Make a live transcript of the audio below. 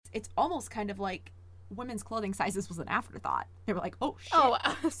it's almost kind of like women's clothing sizes was an afterthought. They were like, oh, shit. Oh,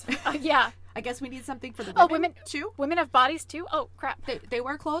 yeah. I guess we need something for the women, women too. Women have bodies, too? Oh, crap. They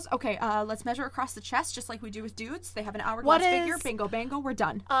wear clothes? Okay, let's measure across the chest just like we do with dudes. They have an hourglass figure. Bingo, bango, we're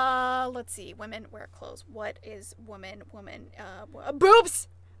done. Let's see. Women wear clothes. What is woman, boobs!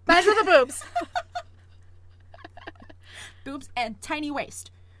 Measure the boobs! Boobs and tiny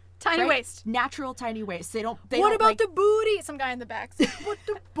waist. Tiny waist. Natural tiny waist. They what don't about the booty? Some guy in the back said, what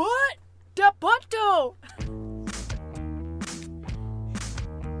the butt? The butt though.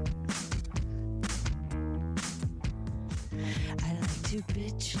 I like to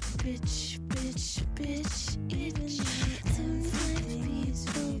bitch, even sometimes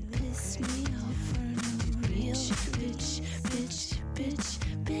people piss me off for no real bitch,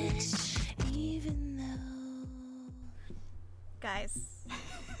 even though. Guys.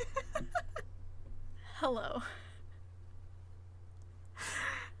 Hello.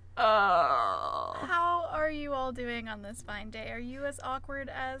 Oh. How are you all doing on this fine day? Are you as awkward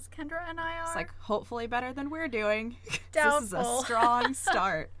as Kendra and I are? It's like hopefully better than we're doing. Doubtful. This is a strong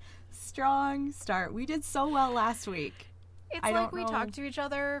start. Strong start. We did so well last week. It's like we talk to each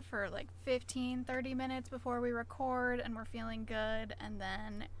other for like 15, 30 minutes before we record and we're feeling good and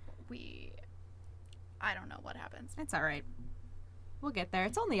then I don't know what happens. It's all right. We'll get there.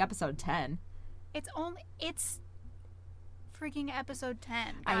 It's only episode 10. It's freaking episode 10.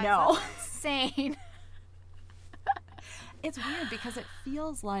 Guys. I know. That's insane. It's weird because it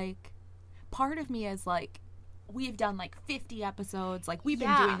feels like part of me is like we've done like 50 episodes, like we've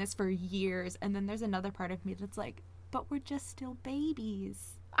been doing this for years, and then there's another part of me that's like, but we're just still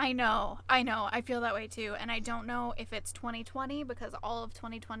babies. I know. I feel that way too, and I don't know if it's 2020 because all of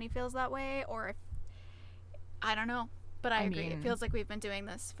 2020 feels that way, or if I don't know. But I agree. It feels like we've been doing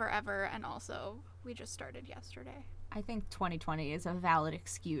this forever, and also we just started yesterday. I think 2020 is a valid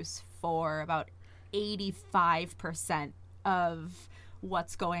excuse for about 85% of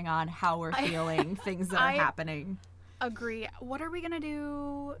what's going on, how we're feeling, things that are happening. Agree. What are we going to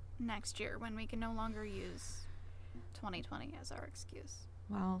do next year when we can no longer use 2020 as our excuse?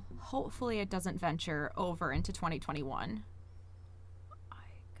 Well, hopefully it doesn't venture over into 2021.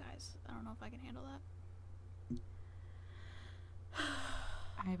 Guys, I don't know if I can handle that.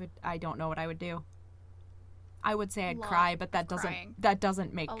 I don't know what I would do. I would say I'd cry, but that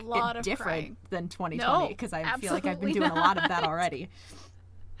doesn't make it different than 2020 because I feel like I've been doing a lot of that already.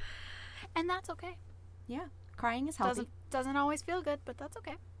 And that's okay. Yeah, crying is healthy. Doesn't always feel good, but that's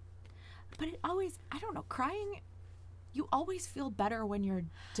okay. But it always, I don't know, crying, you always feel better when you're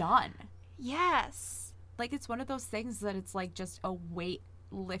done. Yes. Like it's one of those things that it's like just a weight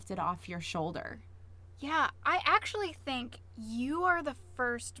lifted off your shoulder. Yeah, I actually think you are the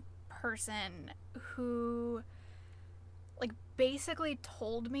first person who like basically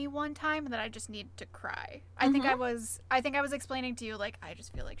told me one time that I just need to cry. I think I was explaining to you like I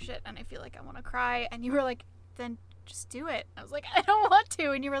just feel like shit and I feel like I want to cry, and you were like, then just do it. I was like, I don't want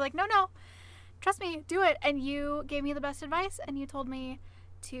to, and you were like, no, trust me, do it. And you gave me the best advice, and you told me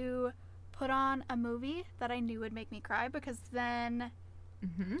to put on a movie that I knew would make me cry, because then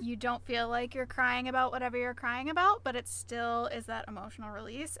you don't feel like you're crying about whatever you're crying about, but it still is that emotional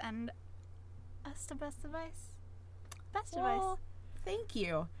release, and that's the best advice. Best advice. Thank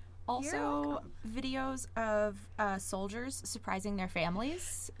you. Also, videos of soldiers surprising their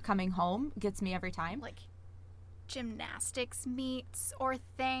families coming home gets me every time. Like gymnastics meets or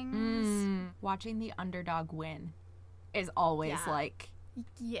things. Watching the underdog win is always like...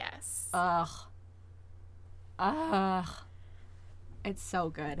 Yes. Ugh. It's so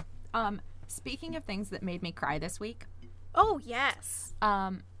good. Speaking of things that made me cry this week. Oh, yes.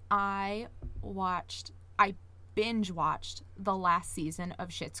 I binge watched the last season of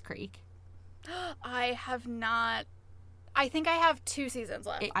Schitt's Creek. I have not. I think I have 2 seasons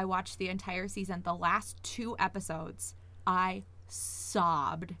left. I watched the entire season. The last 2 episodes, I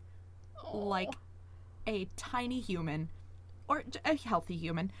sobbed like a tiny human, or a healthy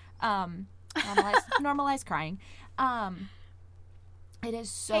human. Normalized crying. It is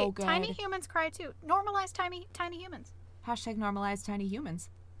so good. Tiny humans cry too. Normalize tiny humans. Hashtag normalize tiny humans.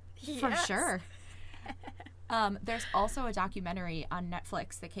 Yes. For sure. There's also a documentary on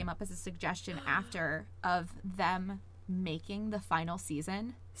Netflix that came up as a suggestion after of them making the final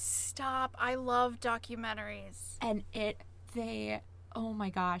season. Stop. I love documentaries. And oh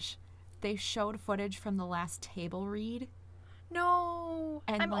my gosh, they showed footage from the last table read. No,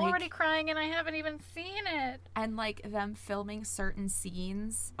 and I'm already crying and I haven't even seen it. And like them filming certain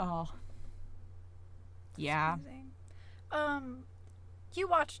scenes. Oh, yeah. You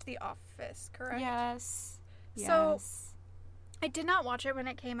watched The Office, correct? Yes. So, I did not watch it when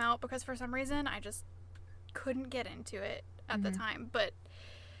it came out because for some reason I just couldn't get into it at the time. But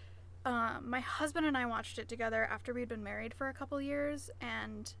my husband and I watched it together after we'd been married for a couple years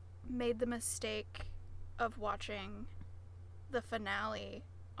and made the mistake of watching the finale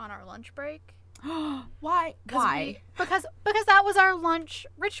on our lunch break. Why? Because that was our lunch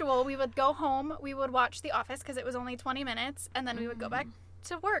ritual. We would go home, we would watch The Office because it was only 20 minutes, and then we would go back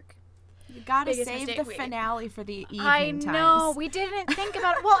to work. You gotta Biggest save the mistake we- finale for the evening I times. know. We didn't think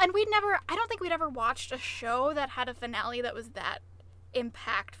about it. Well, and I don't think we'd ever watched a show that had a finale that was that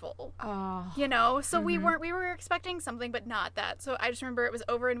impactful. Oh. You know? So we were expecting something, but not that. So I just remember it was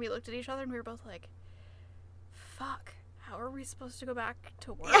over and we looked at each other and we were both like, fuck, how are we supposed to go back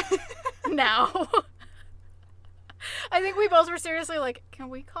to work now? I think we both were seriously like, can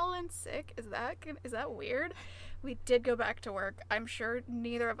we call in sick? Is that weird? We did go back to work. I'm sure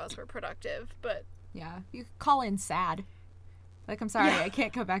neither of us were productive, but Yeah, you could call in sad. Like, I'm sorry, Yeah. I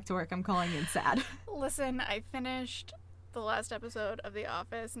can't come back to work. I'm calling in sad. listen, I finished the last episode of The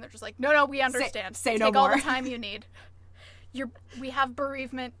Office, and they're just like, no, we understand. say Take no all more." the time you need. We have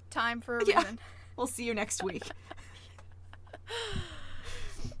bereavement time for a Yeah. reason. We'll see you next week.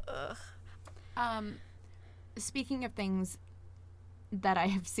 Speaking of things that I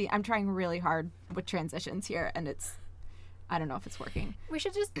have seen, I'm trying really hard with transitions here, and I don't know if it's working. We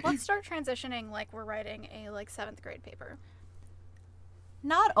should let's start transitioning like we're writing a 7th grade paper.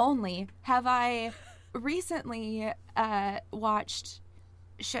 Not only have I recently watched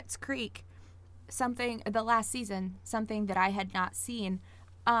Schitt's Creek, the last season, something that I had not seen.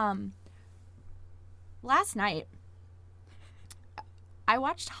 Last night, I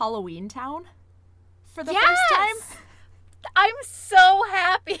watched Halloween Town for the first time. I'm so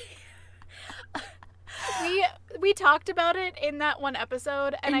happy. we talked about it in that one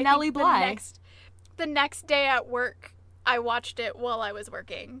episode, and And I Nellie think Bly. the next day at work, I watched it while I was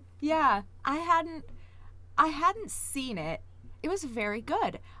working. Yeah, I hadn't seen it. It was very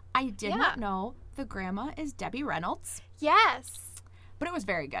good. I did not know the grandma is Debbie Reynolds, Yes. but it was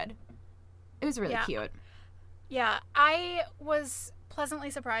very good. It was really Yeah. cute. Yeah, I was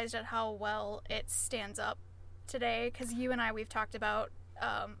pleasantly surprised at how well it stands up today, because you and we've talked about,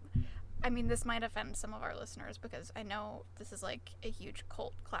 I mean, this might offend some of our listeners because I know this is like a huge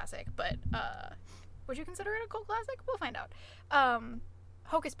cult classic, but would you consider it a cult classic? We'll find out.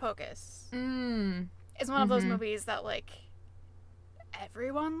 Hocus Pocus is one of those movies that like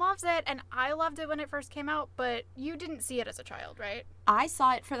everyone loves it, and I loved it when it first came out, but you didn't see it as a child, right? I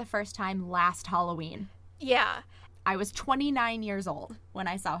saw it for the first time last Halloween. Yeah. I was 29 years old when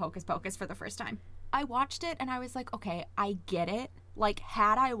I saw Hocus Pocus for the first time. I watched it and I was like, okay, I get it. Like,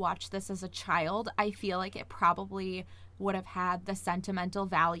 had I watched this as a child, I feel like it probably would have had the sentimental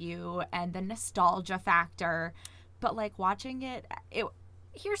value and the nostalgia factor. But, like, watching it,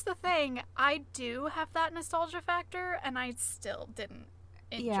 Here's the thing, I do have that nostalgia factor, and I still didn't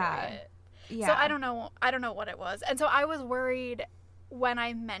enjoy it. yeah. So I don't know what it was. And so I was worried when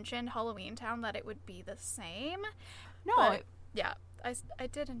I mentioned Halloween Town that it would be the same. No, But yeah, I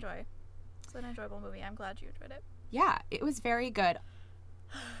did enjoy. It's an enjoyable movie. I'm glad you enjoyed it. yeah, it was very good.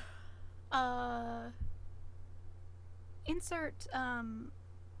 Insert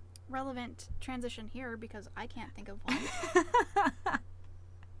relevant transition here because I can't think of one.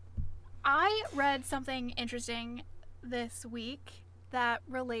 I read something interesting this week that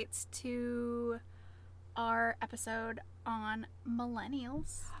relates to our episode on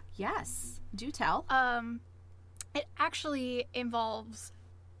millennials. Yes, do tell. It actually involves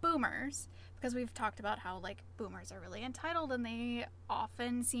boomers because we've talked about how like boomers are really entitled and they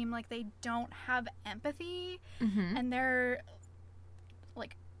often seem like they don't have empathy and they're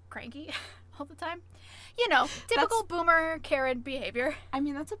like cranky all the time. You know, typical boomer Karen behavior. I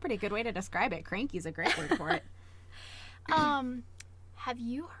mean, that's a pretty good way to describe it. Cranky's a great word for it. Have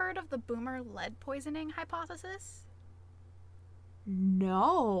you heard of the boomer lead poisoning hypothesis?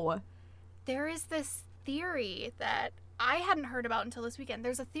 No. There is this theory that I hadn't heard about until this weekend.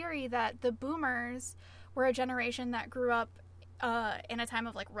 There's a theory that the boomers were a generation that grew up in a time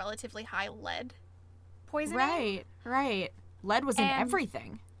of like relatively high lead poisoning. Right. Lead was in And-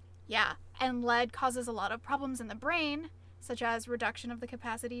 everything. Yeah, and lead causes a lot of problems in the brain, such as reduction of the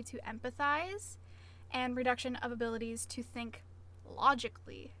capacity to empathize and reduction of abilities to think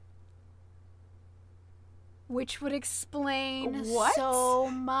logically. Which would explain What? so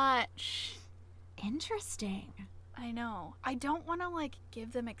much. Interesting. I know. I don't want to like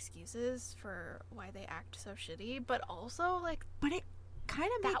give them excuses for why they act so shitty, but also like But it kind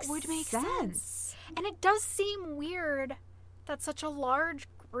of that makes would make sense. and it does seem weird that such a large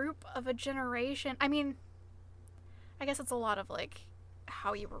group of a generation, I mean, I guess it's a lot of, like,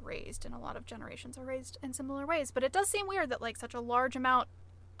 how you were raised, and a lot of generations are raised in similar ways. But it does seem weird that, like, such a large amount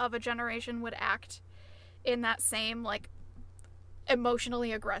of a generation would act in that same, like,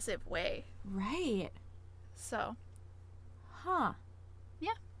 emotionally aggressive way. Right. So. Huh.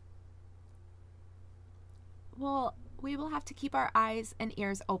 Yeah. Well, we will have to keep our eyes and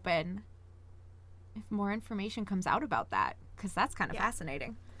ears open if more information comes out about that, because that's kind of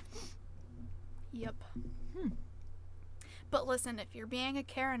fascinating. Yep. But listen, if you're being a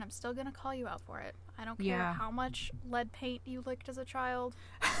Karen, I'm still going to call you out for it. I don't care how much lead paint you licked as a child.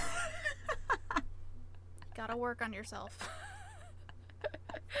 Gotta work on yourself.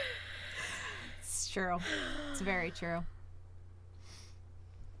 It's true. It's very true.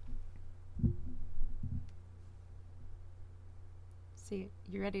 See,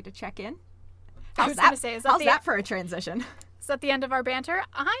 you ready to check in? I was going to say, how's that for a transition? Is that the end of our banter?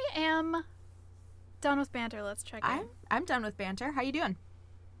 I am done with banter. Let's check in. I'm done with banter. How you doing?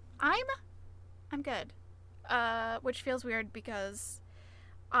 I'm good. Which feels weird because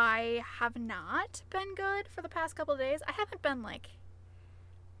I have not been good for the past couple of days. I haven't been, like,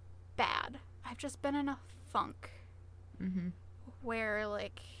 bad. I've just been in a funk. Mm-hmm. Where,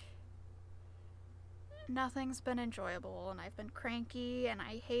 like, nothing's been enjoyable, and I've been cranky, and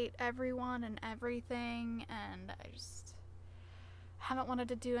I hate everyone and everything, and I just haven't wanted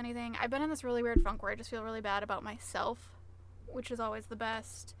to do anything. I've been in this really weird funk where I just feel really bad about myself, which is always the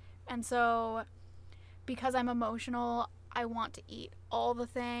best. And so, because I'm emotional, I want to eat all the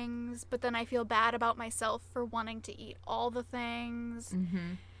things, but then I feel bad about myself for wanting to eat all the things. Mm-hmm.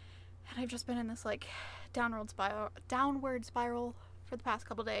 And I've just been in this, like, downward spiral for the past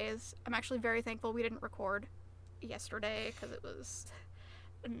couple days. I'm actually very thankful we didn't record yesterday because it was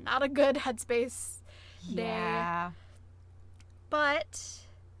not a good headspace day. Yeah. But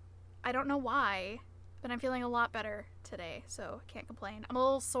I don't know why, but I'm feeling a lot better today, so can't complain. I'm a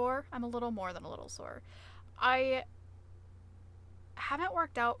little sore. I'm a little more than a little sore. I haven't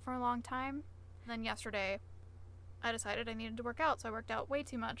worked out for a long time. And then yesterday, I decided I needed to work out, so I worked out way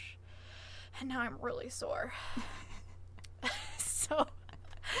too much. And now I'm really sore. So,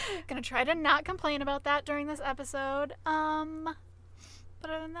 gonna try to not complain about that during this episode. But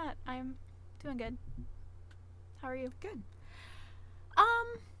other than that, I'm doing good. How are you? Good.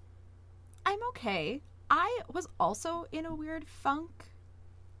 I'm okay. I was also in a weird funk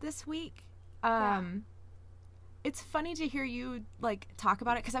this week. It's funny to hear you, like, talk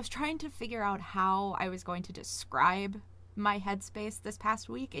about it, because I was trying to figure out how I was going to describe my headspace this past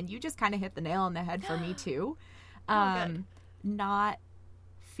week, and you just kind of hit the nail on the head for me too. Good. Not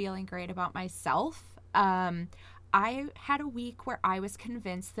feeling great about myself. I had a week where I was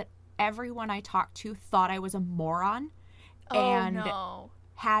convinced that everyone I talked to thought I was a moron. And no.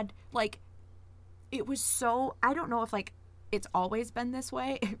 had, like, it was so, I don't know if, like, it's always been this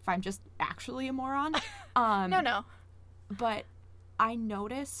way, if I'm just actually a moron. No. But I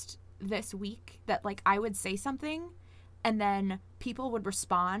noticed this week that, like, I would say something and then people would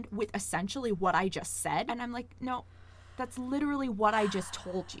respond with essentially what I just said. And I'm like, no, that's literally what I just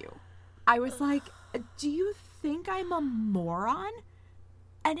told you. I was like, do you think I'm a moron?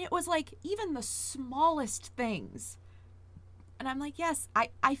 And it was like even the smallest things. And I'm like, yes,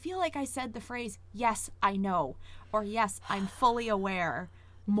 I feel like I said the phrase, yes, I know, or yes, I'm fully aware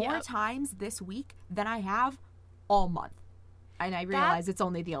more times this week than I have all month. And I realize it's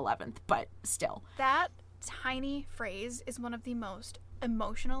only the 11th, but still. That tiny phrase is one of the most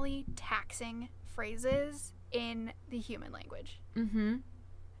emotionally taxing phrases in the human language. Mm-hmm.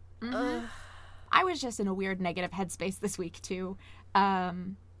 Mm-hmm. I was just in a weird negative headspace this week, too.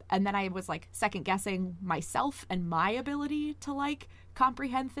 And then I was, like, second-guessing myself and my ability to, like,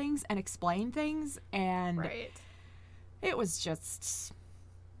 comprehend things and explain things. And it was just...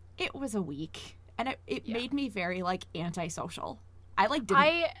 It was a week. And it made me very, like, antisocial. I, like,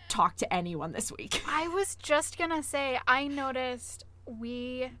 didn't talk to anyone this week. I was just gonna say, I noticed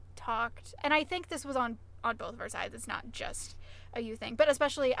we talked... And I think this was on both of our sides. It's not just a you thing. But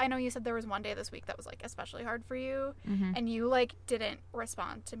especially, I know you said there was one day this week that was, like, especially hard for you. Mm-hmm. And you, like, didn't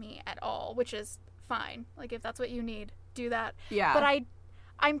respond to me at all, which is fine. Like, if that's what you need, do that. Yeah. But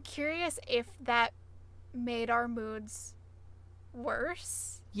I'm curious if that made our moods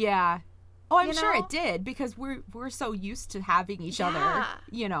worse. Yeah. Oh, I'm You sure know? it did, because we're so used to having each other,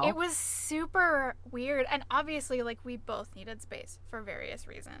 you know. It was super weird. And obviously, like, we both needed space for various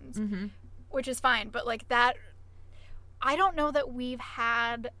reasons, Mm-hmm. which is fine. But, like, that... I don't know that we've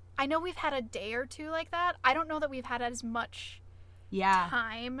had... I know we've had a day or two like that. I don't know that we've had as much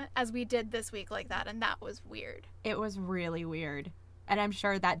time as we did this week like that, and that was weird. It was really weird. And I'm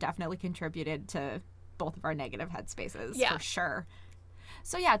sure that definitely contributed to both of our negative headspaces Yeah. for sure.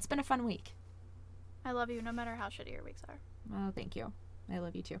 So yeah, it's been a fun week. I love you no matter how shitty your weeks are. Oh, thank you. I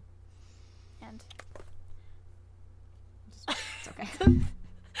love you too. And It's okay.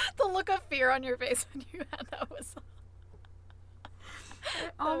 the look of fear on your face when you had that was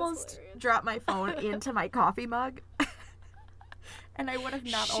I almost hilarious. dropped my phone into my coffee mug. And I would have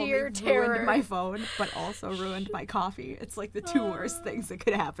not Sheer only terror. ruined my phone, but also ruined my coffee. It's like the two worst things that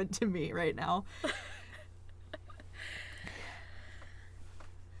could happen to me right now.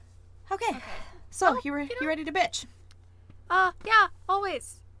 Okay. So, you ready to bitch? yeah,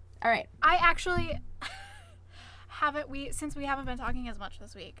 always. All right. I actually since we haven't been talking as much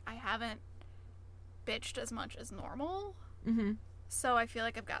this week, I haven't bitched as much as normal. Mm-hmm. So I feel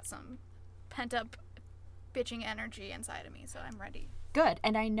like I've got some pent up bitching energy inside of me, so I'm ready. Good.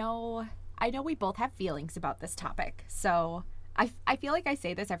 And I know we both have feelings about this topic. So I feel like I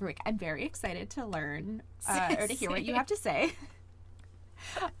say this every week. I'm very excited to learn or to hear what you have to say.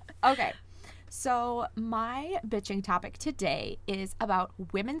 Okay. So my bitching topic today is about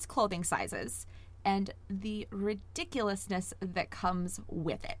women's clothing sizes and the ridiculousness that comes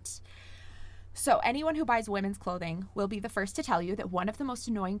with it. So anyone who buys women's clothing will be the first to tell you that one of the most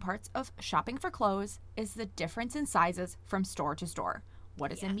annoying parts of shopping for clothes is the difference in sizes from store to store.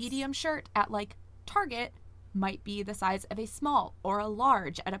 What is a Yes. medium shirt at like Target might be the size of a small or a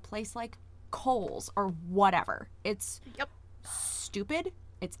large at a place like Kohl's or whatever. It's Yep. stupid,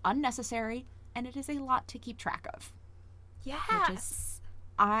 it's unnecessary, and it is a lot to keep track of. Yes.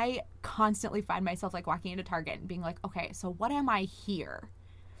 I constantly find myself like walking into Target and being like, okay, so what am I here?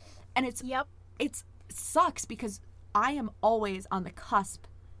 And it sucks because I am always on the cusp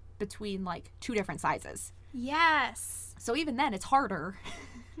between like two different sizes. Yes. So even then it's harder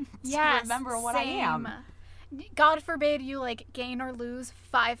to Yes. remember what I am. Same. God forbid you like gain or lose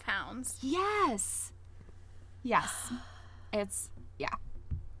 5 pounds. Yes. Yes.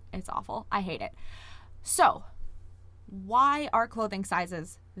 It's awful. I hate it. So, why are clothing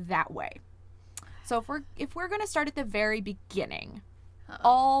sizes that way? So if we're going to start at the very beginning,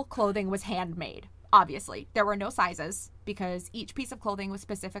 all clothing was handmade. Obviously, there were no sizes because each piece of clothing was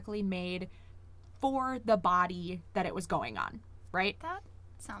specifically made for the body that it was going on, right? That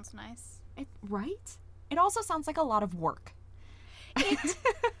sounds nice. Right? It also sounds like a lot of work. It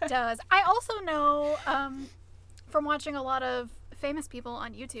does. I also know from watching a lot of famous people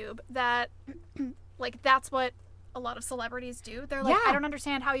on YouTube that like that's what a lot of celebrities do. They're like, Yeah. I don't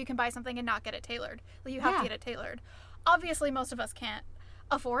understand how you can buy something and not get it tailored. Like, you have Yeah. to get it tailored. Obviously, most of us can't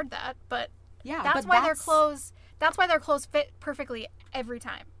afford that, but Yeah, that's but why their clothes. That's why their clothes fit perfectly every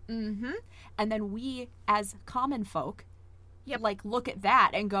time. Mm-hmm. And then we, as common folk, Yep. like look at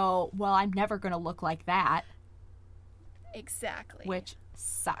that and go, well, I'm never going to look like that, Exactly. which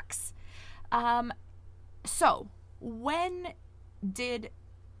sucks. So when did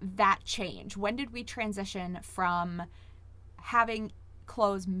that change? When did we transition from having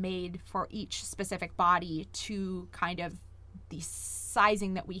clothes made for each specific body to kind of the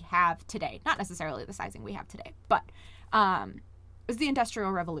sizing that we have today? Not necessarily the sizing we have today, but it was the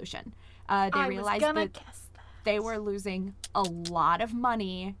Industrial Revolution. They I realized was gonna that guess that. they were losing a lot of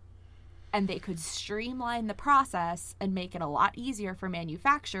money and they could streamline the process and make it a lot easier for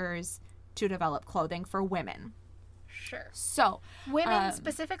manufacturers to develop clothing for women. Sure. So, Women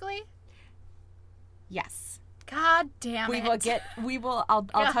specifically? yes. God damn it. I'll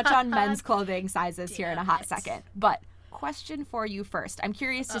touch on men's God clothing sizes here in a damn hot it. second. But question for you first. I'm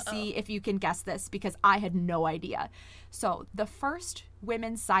curious to see if you can guess this because I had no idea. So, the first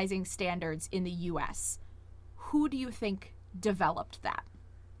women's sizing standards in the US, who do you think developed that?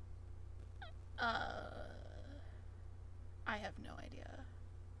 I have no idea.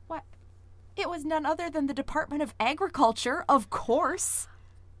 What? It was none other than the Department of Agriculture, of course.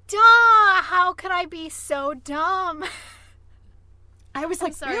 Duh! How could I be so dumb? I was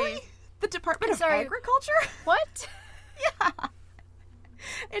like, sorry. really? The Department of sorry. Agriculture? What?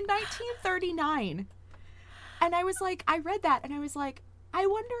 In 1939. And I was like, I read that and I was like, I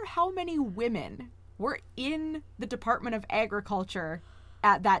wonder how many women were in the Department of Agriculture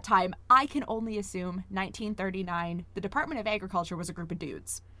at that time. I can only assume 1939, the Department of Agriculture was a group of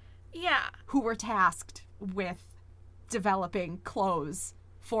dudes Yeah. who were tasked with developing clothes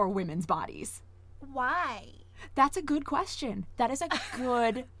for women's bodies. Why? That's a good question. That is a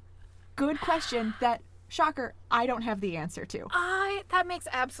good question that, shocker, I don't have the answer to. That makes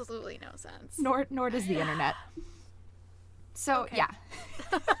absolutely no sense. Nor does the internet. So, Okay. yeah.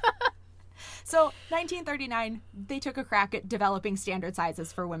 So, 1939, they took a crack at developing standard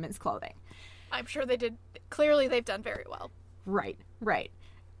sizes for women's clothing. I'm sure they did. Clearly, they've done very well. Right.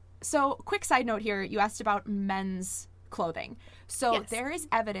 So, quick side note here, you asked about men's clothing. So, Yes. there is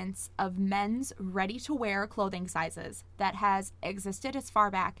evidence of men's ready-to-wear clothing sizes that has existed as far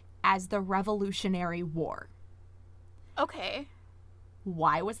back as the Revolutionary War. Okay.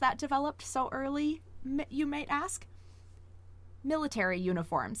 Why was that developed so early, you might ask? Military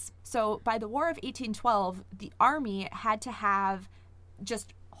uniforms. So, by the War of 1812, the Army had to have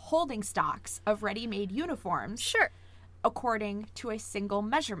just holding stocks of ready-made uniforms Sure. according to a single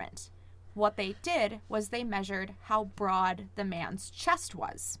measurement. What they did was they measured how broad the man's chest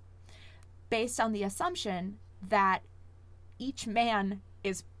was, based on the assumption that each man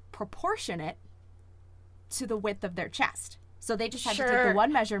is proportionate to the width of their chest. So they just had to take Sure. the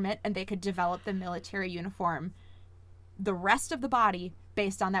one measurement and they could develop the military uniform, the rest of the body,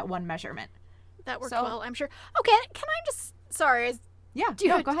 based on that one measurement. That worked So- well, I'm sure. Okay, can I just... Sorry. Yeah, Do you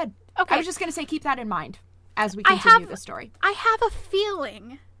no, have- go ahead. Okay. I was just going to say keep that in mind as we I continue have- the story. I have a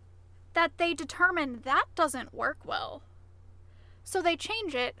feeling that they determined that doesn't work well. So they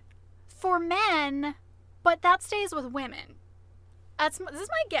change it for men, but that stays with women. This is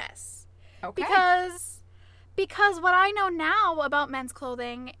my guess. Okay. Because what I know now about men's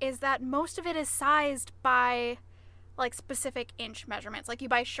clothing is that most of it is sized by like specific inch measurements. Like you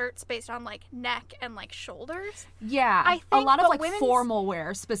buy shirts based on like neck and like shoulders. Yeah, I a think- lot of but like women's- formal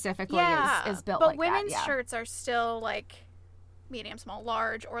wear specifically is built but like that. women's Yeah. shirts are still like medium, small,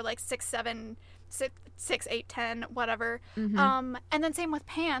 large, or like 6'7", 6, 8, 10, whatever. Mm-hmm. And then same with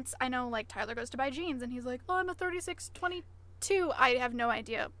pants. I know like Tyler goes to buy jeans and he's like, oh, I'm a 36, 22. I have no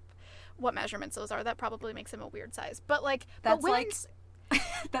idea what measurements those are. That probably makes him a weird size. But like, That's but like- women's,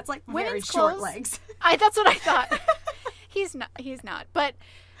 That's like very women's short clothes- legs. that's what I thought. He's not. But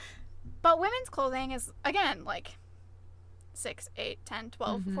women's clothing is again like 6, 8, 10,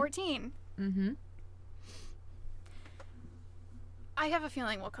 12, 14. Mm-hmm. I have a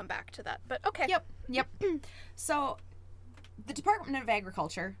feeling we'll come back to that, but okay. Yep. So, the Department of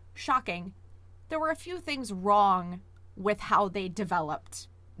Agriculture, shocking, there were a few things wrong with how they developed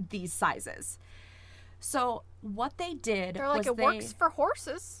these sizes. So, what they did They're like, was it works for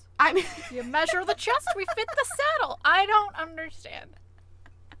horses. I mean, You measure the chest, we fit the saddle. I don't understand.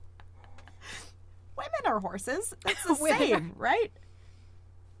 women are horses. That's the Women same, right?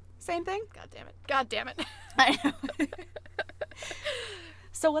 Same thing? God damn it. I know.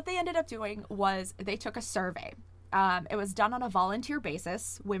 So what they ended up doing was they took a survey. It was done on a volunteer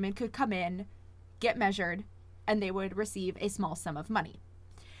basis. Women could come in, get measured, and they would receive a small sum of money.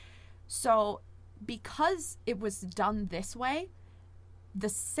 So because it was done this way, the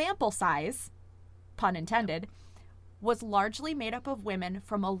sample size, pun intended, was largely made up of women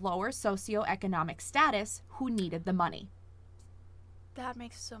from a lower socioeconomic status who needed the money. That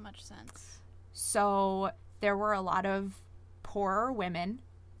makes so much sense. So there were a lot of poorer women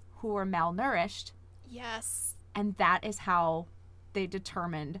who were malnourished, Yes. and that is how they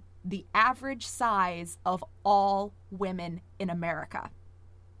determined the average size of all women in America.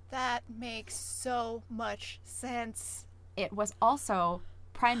 That makes so much sense. It was also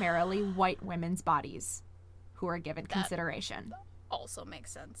primarily white women's bodies who were given consideration. Also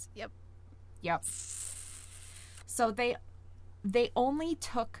makes sense. Yep. Yep. So they only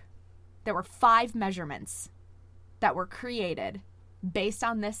took, there were 5 measurements that were created based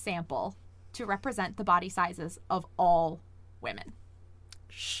on this sample to represent the body sizes of all women.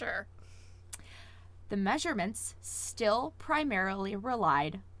 Sure. The measurements still primarily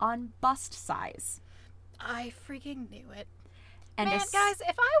relied on bust size. I freaking knew it. And Man, guys,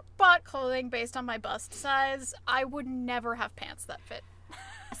 if I bought clothing based on my bust size, I would never have pants that fit.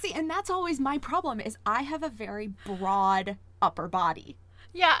 see, and that's always my problem is I have a very broad upper body.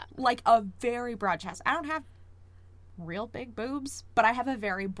 Yeah. Like a very broad chest. I don't have real big boobs, but I have a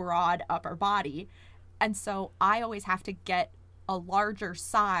very broad upper body. And so I always have to get a larger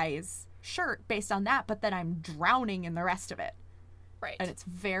size shirt based on that, but then I'm drowning in the rest of it. Right. And it's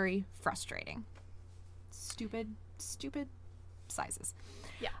very frustrating. Stupid sizes.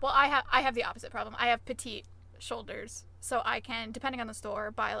 Yeah. Well, I have the opposite problem. I have petite shoulders, so I can, depending on the store,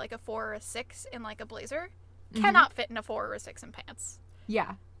 buy like a 4 or a 6 in like a blazer. Cannot fit in a 4 or a 6 in pants.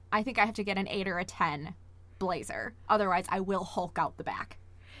 Yeah. I think I have to get an 8 or a 10 blazer. Otherwise, I will Hulk out the back.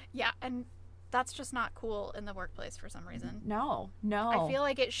 Yeah, and that's just not cool in the workplace for some reason. No. I feel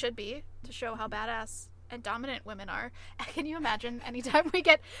like it should be to show how badass and dominant women are. Can you imagine anytime we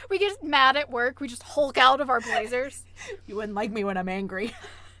get mad at work, we just Hulk out of our blazers? You wouldn't like me when I'm angry.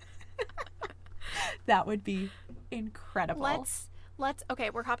 That would be incredible. Let's okay,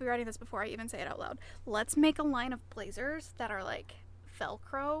 we're copywriting this before I even say it out loud. Let's make a line of blazers that are like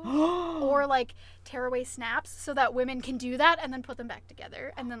Velcro or like tearaway snaps so that women can do that and then put them back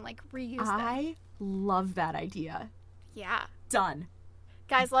together and then like reuse them. I love that idea. Yeah. Done.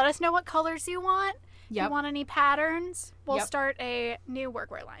 Guys, let us know what colors you want. If Yep. you want any patterns, we'll Yep. start a new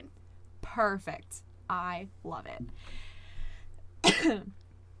workwear line. Perfect. I love it.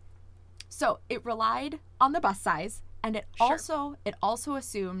 So it relied on the bust size, and it Sure. also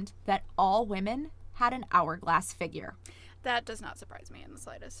assumed that all women had an hourglass figure. That does not surprise me in the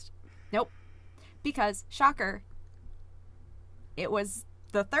slightest. Nope. Because, shocker, it was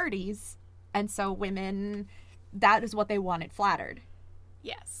the 30s, and so women, that is what they wanted flattered.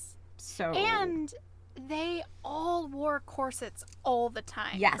 Yes. So And they all wore corsets all the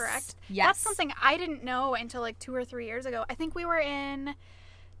time, Yes. correct? Yes. That's something I didn't know until like 2 or 3 years ago. I think we were in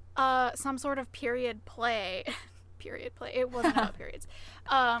some sort of period play. Period play. It wasn't about periods.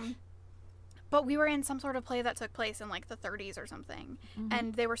 But we were in some sort of play that took place in like the 30s or something.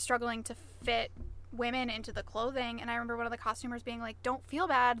 And they were struggling to fit women into the clothing. And I remember one of the costumers being like, don't feel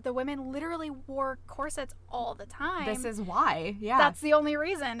bad. The women literally wore corsets all the time. this is why. Yeah. That's the only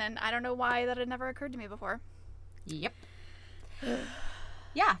reason. And I don't know why that had never occurred to me before. Yep.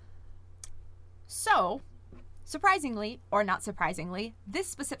 Yeah. So, surprisingly, or not surprisingly, this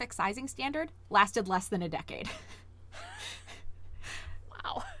specific sizing standard lasted less than a decade.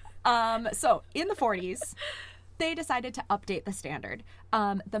 Wow. So in the 40s, they decided to update the standard.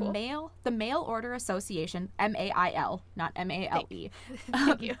 The Mail Order Association, MAIL, not MALE.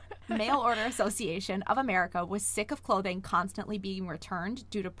 Thank you. Mail Order Association of America was sick of clothing constantly being returned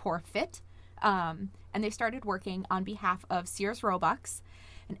due to poor fit. And they started working on behalf of Sears Roebuck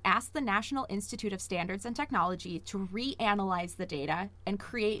and asked the National Institute of Standards and Technology to reanalyze the data and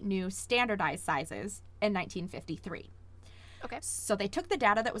create new standardized sizes in 1953. Okay. So they took the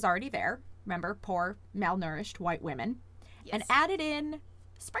data that was already there, remember, poor, malnourished white women, and Yes.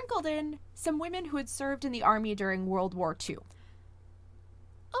 sprinkled in some women who had served in the army during World War II.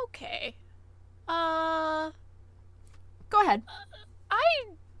 Okay. Go ahead. I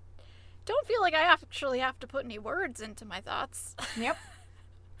don't feel like I actually have to put any words into my thoughts. Yep.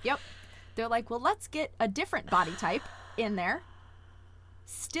 Yep. They're like, well, let's get a different body type in there.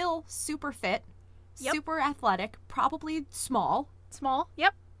 Still super fit, Yep. super athletic, probably small. Small.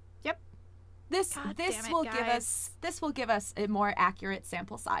 Yep. Yep. This God damn it, will give us a more accurate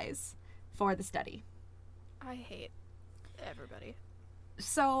sample size for the study. I hate everybody.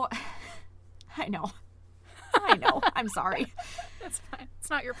 So I know. I'm sorry. It's fine. It's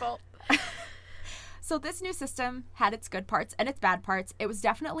not your fault. So this new system had its good parts and its bad parts. It was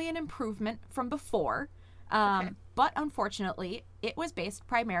definitely an improvement from before. Okay. But unfortunately, it was based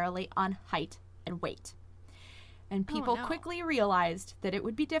primarily on height and weight. And people no. quickly realized that it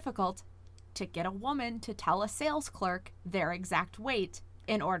would be difficult to get a woman to tell a sales clerk their exact weight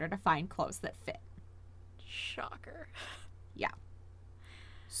in order to find clothes that fit. Shocker. Yeah.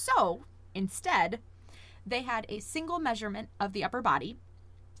 So, instead, they had a single measurement of the upper body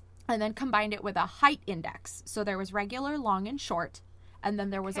and then combined it with a height index. So there was regular, long, and short, and then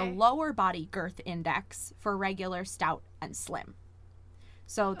there was a Okay. lower body girth index for regular, stout, and slim.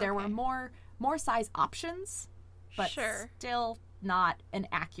 So there were Okay. more size options, but Sure. still not an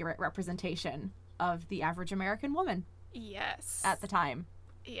accurate representation of the average American woman Yes. at the time.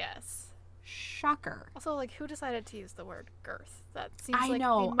 Yes. Shocker. Also, like, who decided to use the word girth? That seems I like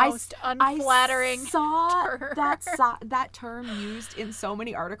know. the most unflattering I saw term. that term used in so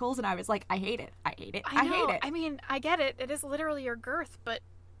many articles, and I was like, I hate it. I hate it. I know. hate it. I mean, I get it. It is literally your girth, but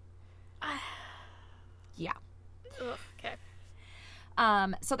Yeah. ugh, okay.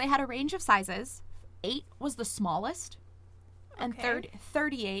 So they had a range of sizes. 8 was the smallest, and Okay.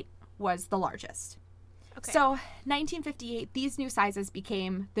 38 was the largest. Okay. So 1958, these new sizes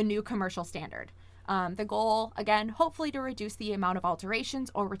became the new commercial standard. The goal, again, hopefully to reduce the amount of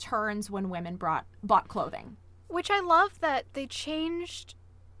alterations or returns when women bought clothing. Which I love that they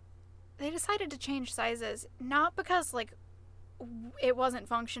decided to change sizes, not because, like, it wasn't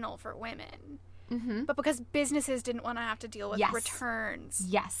functional for women, Mm-hmm. but because businesses didn't want to have to deal with Yes. returns.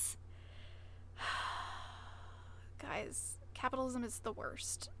 Yes. Guys, capitalism is the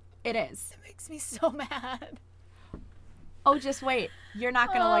worst. It is. It makes me so mad. Oh, just wait. You're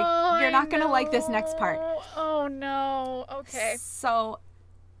not gonna like this next part. Oh no. Okay. So,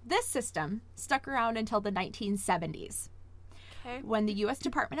 this system stuck around until the 1970s, Okay. when the U.S.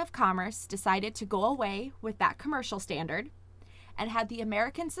 Department of Commerce decided to go away with that commercial standard and had the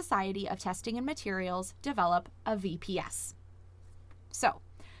American Society of Testing and Materials develop a VPS. So,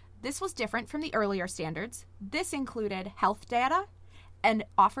 this was different from the earlier standards. This included health data and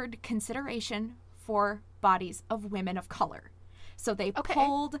offered consideration for bodies of women of color. So they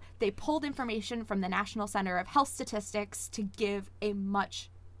pulled information from the National Center of Health Statistics to give a much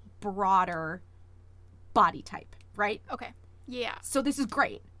broader body type, right? Okay. Yeah. So this is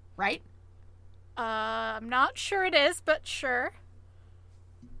great, right? I'm not sure it is, but sure.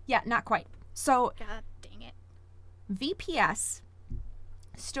 Yeah, not quite. So God dang it. VPS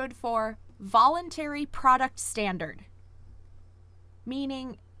stood for Voluntary Product Standard,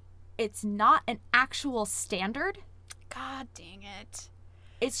 meaning it's not an actual standard. God dang it.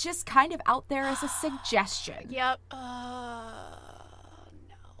 It's just kind of out there as a suggestion. Yep. No.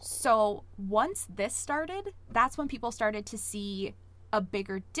 So once this started, that's when people started to see a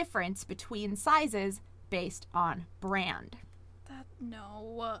bigger difference between sizes based on brand.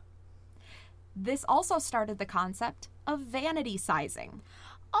 No. This also started the concept of vanity sizing.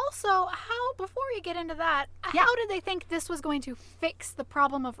 Also, before we get into that, Yeah. how did they think this was going to fix the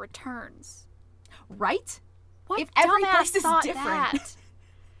problem of returns? Right? What If every dumbass place is thought different. that?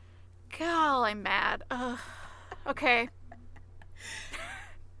 God, I'm mad. Ugh. Okay.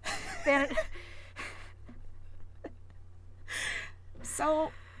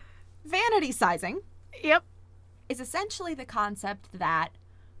 So, vanity sizing Yep. is essentially the concept that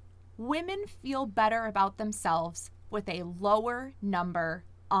women feel better about themselves with a lower number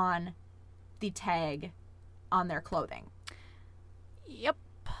on the tag on their clothing. Yep.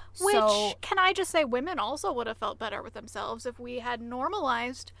 Which, So- can I just say, women also would have felt better with themselves if we had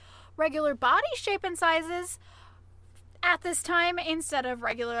normalized regular body shape and sizes at this time instead of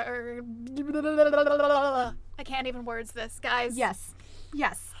regular. I can't even words this, guys. Yes.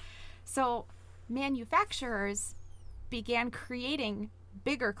 So, manufacturers began creating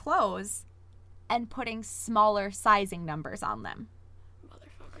bigger clothes and putting smaller sizing numbers on them.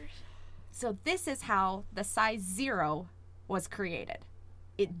 Motherfuckers. So, this is how the size 0 was created.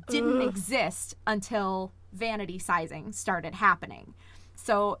 It didn't exist until vanity sizing started happening.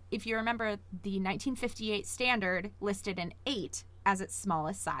 So, if you remember, the 1958 standard listed an 8 as its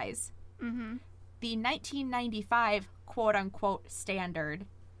smallest size. Mm-hmm. The 1995 quote-unquote standard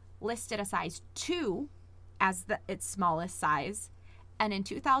listed a size 2 as its smallest size. And in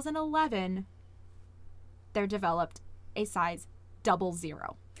 2011, there developed a size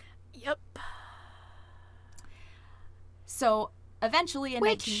 00. Yep. So eventually in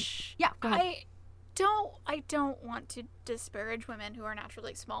Which yeah, go ahead. I don't want to disparage women who are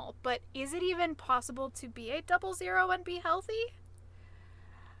naturally small, but is it even possible to be a 00 and be healthy?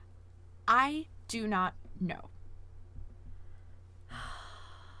 I do not know.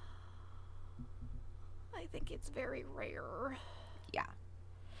 I think it's very rare. Yeah.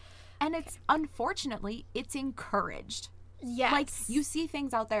 And it's unfortunately it's encouraged. Yes. Like you see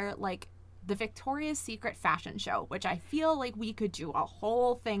things out there like the Victoria's Secret fashion show, which I feel like we could do a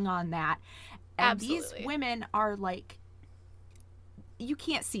whole thing on that. And Absolutely. these women are like, you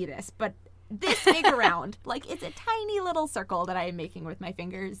can't see this, but this big around. Like it's a tiny little circle that I am making with my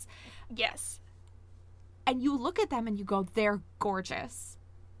fingers. Yes. And you look at them and you go, they're gorgeous.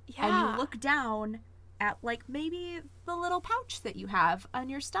 Yeah. And you look down at like maybe the little pouch that you have on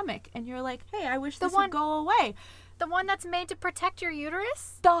your stomach and you're like, hey, I wish this would go away. The one that's made to protect your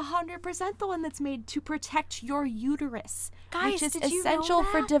uterus? The 100% the one that's made to protect your uterus. Guys, which is did you know essential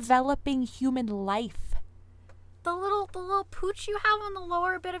for that? developing human life. The little pooch you have on the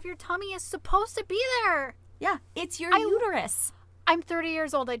lower bit of your tummy is supposed to be there. Yeah, it's your uterus. I'm 30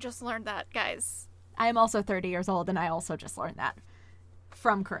 years old. I just learned that, guys. I am also 30 years old and I also just learned that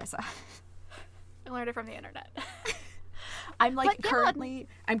from Carissa. I learned it from the internet. I'm like But yeah. currently,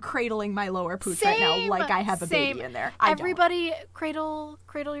 I'm cradling my lower pooch right now like I have a baby in there. I Everybody cradle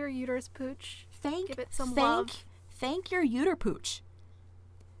your uterus pooch. don't. Give it some love. Thank your uterpooch.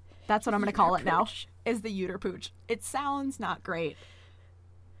 That's what I'm going to call it now, Uterpooch. is the uterpooch. It sounds not great,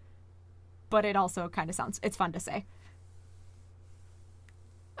 but it also kind of sounds, it's fun to say.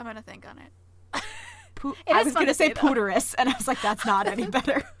 I'm gonna think on it. It I is was fun going to to say say, though. pooterus, and I was like, that's not any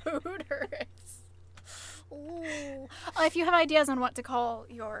better. Uterus. Ooh. If you have ideas on what to call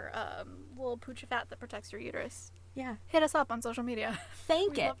your little pooch of fat that protects your uterus, Yeah. hit us up on social media.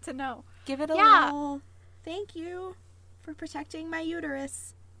 Thank We'd it. love to know. Give it a Yeah. little thank you for protecting my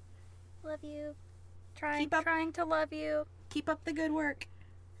uterus. Love you. Keep up- Trying to love you. Keep up the good work.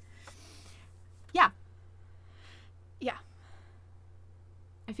 Yeah. Yeah.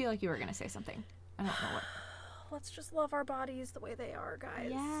 I feel like you were going to say something. I don't know what. Let's just love our bodies the way they are, guys.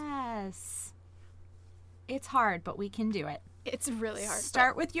 Yes. It's hard, but we can do it. It's really hard.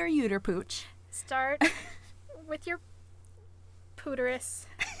 Start with your uterpooch. Start with your pooterus.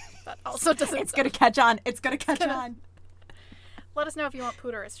 That also doesn't. It's going to catch on. It's going to catch gonna- on. Let us know if you want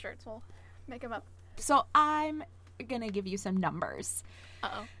pooterus shirts. We'll make them up. So I'm going to give you some numbers.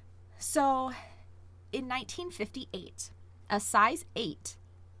 Uh-oh. So, in 1958, a size 8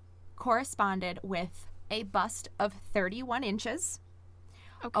 corresponded with a bust of 31 inches,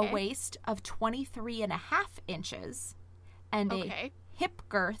 Okay. a waist of 23 and a half inches, and Okay. a hip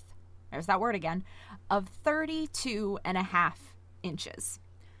girth, there's that word again, of 32 and a half inches.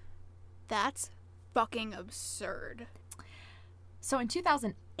 That's fucking absurd. So in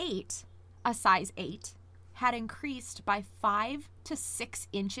 2008, a size 8 had increased by 5 to 6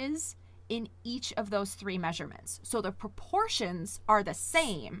 inches in each of those three measurements. So the proportions are the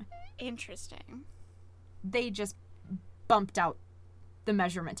same. Interesting. They just bumped out the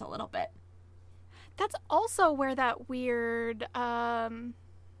measurement a little bit. That's also where that weird, I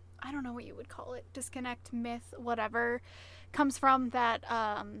don't know what you would call it, disconnect, myth, whatever, comes from, that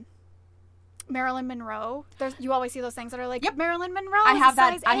Marilyn Monroe. You always see those things that are like, Yep. Marilyn Monroe I is have a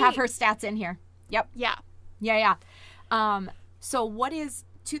that. size I have 8. her stats in here. Yep. Yeah. Yeah. So what is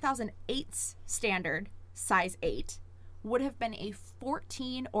 2008's standard size 8 would have been a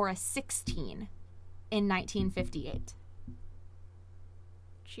 14 or a 16 in 1958.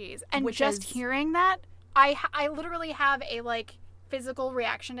 Jeez. And Which just is- hearing that, I literally have a, like, physical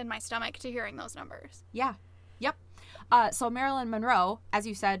reaction in my stomach to hearing those numbers. Yeah. Yep. So Marilyn Monroe, as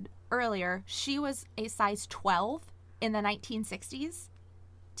you said earlier, she was a size 12 in the 1960s.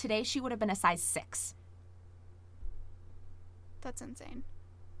 Today, she would have been a size 6. That's insane.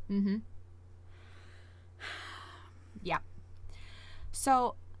 Mm-hmm. Yeah.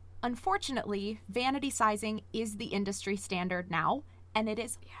 So, unfortunately, vanity sizing is the industry standard now, and it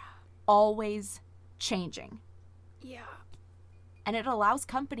is always changing. Yeah. And it allows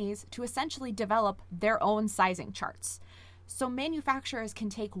companies to essentially develop their own sizing charts. So manufacturers can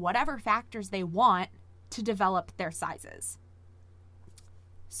take whatever factors they want to develop their sizes.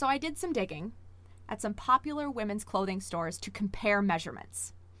 So I did some digging at some popular women's clothing stores to compare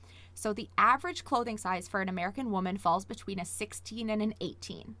measurements. So the average clothing size for an American woman falls between a 16 and an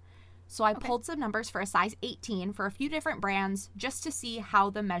 18. So I pulled some numbers for a size 18 for a few different brands just to see how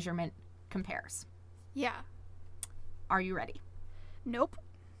the measurement compares. Yeah. Are you ready? Nope.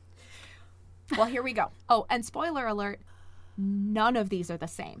 Well, here we go. Oh, and spoiler alert, none of these are the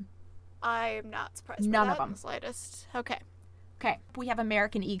same. I'm not surprised None by of that in them. the slightest. Okay. Okay, we have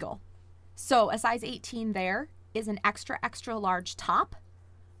American Eagle. So a size 18 there is an extra, extra large top,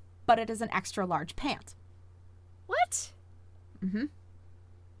 but it is an extra large pant. What? Mm-hmm.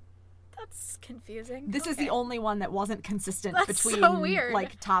 That's confusing. This is the Okay. only one that wasn't consistent That's between so weird.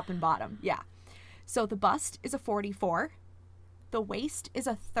 like top and bottom. Yeah. So the bust is a 44. The waist is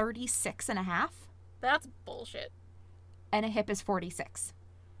a 36 and a half, That's bullshit. and a hip is 46.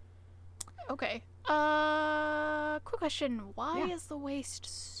 Okay. Quick question. Why Yeah. is the waist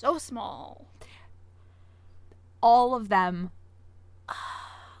so small? All of them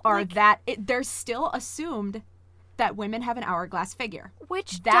are Like- they're still assumed that women have an hourglass figure.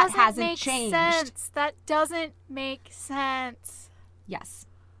 Which That doesn't hasn't make changed. sense. That doesn't make sense. Yes.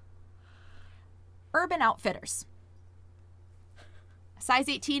 Urban Outfitters. Size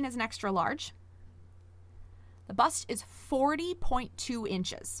 18 is an extra large. The bust is 40.2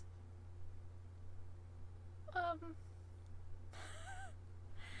 inches.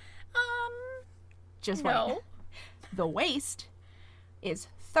 Just wait. No. The waist is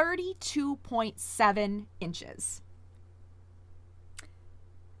 32.7 inches.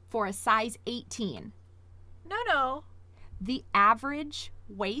 For a size 18. No. The average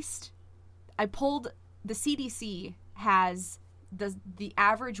waist, I pulled, the CDC has the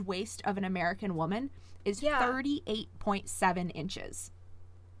average waist of an American woman is Yeah. 38.7 inches.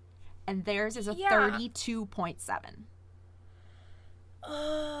 And theirs is a Yeah. 32.7.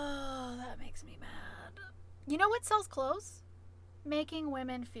 Oh, that makes me mad. You know what sells clothes? Making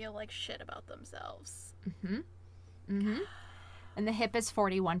women feel like shit about themselves. Mm-hmm. And the hip is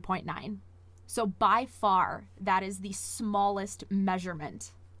 41.9. So by far, that is the smallest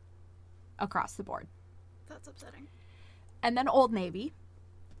measurement across the board. That's upsetting. And then Old Navy.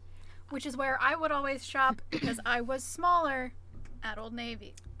 Which is where I would always shop because I was smaller at Old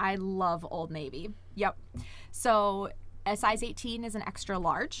Navy. I love Old Navy. Yep. So a size 18 is an extra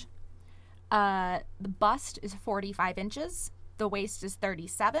large. The bust is 45 inches. The waist is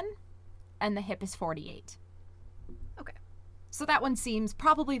 37. And the hip is 48. Okay. So that one seems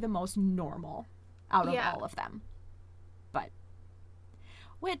probably the most normal out of Yeah. all of them. But,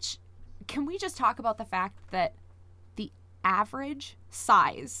 which, can we just talk about the fact that the average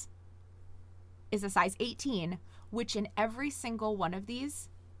size is a size 18, which in every single one of these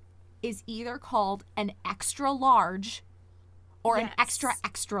is either called an extra large or an Yes. extra,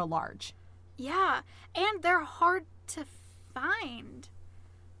 extra large. Yeah, and they're hard to find.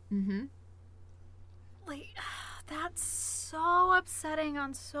 Mm-hmm. Like, that's so upsetting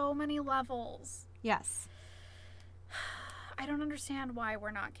on so many levels. Yes. I don't understand why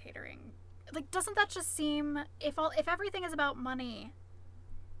we're not catering. Like, doesn't that just seem, if everything is about money,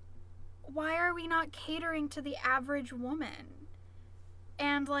 why are we not catering to the average woman?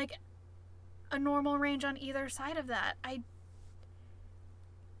 And, like, a normal range on either side of that. I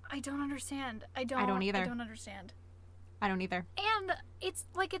don't understand. I don't either. I don't understand. I don't either. And it's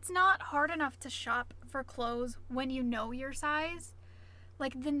not hard enough to shop for clothes when you know your size.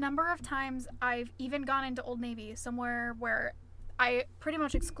 Like, the number of times I've even gone into Old Navy, somewhere where I pretty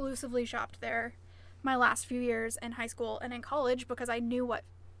much exclusively shopped there my last few years in high school and in college because I knew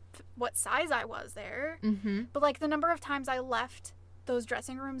what size I was there. Mm-hmm. But, like, the number of times I left those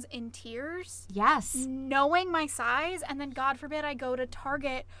dressing rooms in tears. Yes. Knowing my size, and then, God forbid, I go to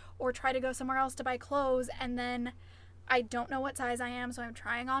Target or try to go somewhere else to buy clothes, and then I don't know what size I am, so I'm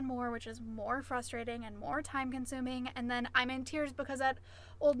trying on more, which is more frustrating and more time-consuming, and then I'm in tears because at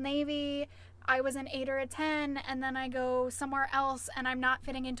Old Navy, I was an 8 or a 10, and then I go somewhere else, and I'm not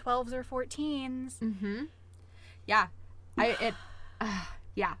fitting in 12s or 14s. Mm-hmm. Yeah.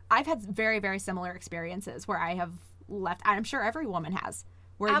 Yeah. I've had very, very similar experiences where I have left, I'm sure every woman has,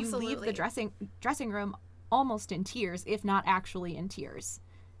 where Absolutely. you leave the dressing room almost in tears, if not actually in tears.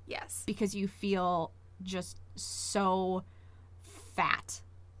 Yes. Because you feel just so fat,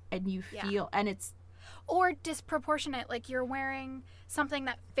 and you feel, and it's, or disproportionate, like you're wearing something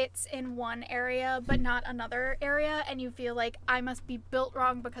that fits in one area but not another area, and you feel like I must be built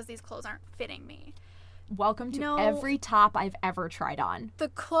wrong because these clothes aren't fitting me. welcome to every top I've ever tried on. The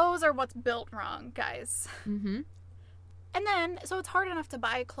clothes are what's built wrong, guys. Mm-hmm. And then, so it's hard enough to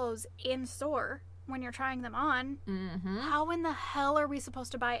buy clothes in store when you're trying them on. Mm-hmm. How in the hell are we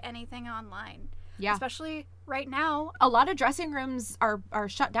supposed to buy anything online? Yeah. Especially right now. A lot of dressing rooms are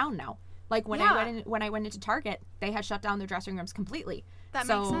shut down now. Like when I went into Target, they had shut down their dressing rooms completely. That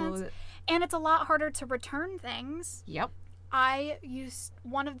makes sense. And it's a lot harder to return things. Yep. I used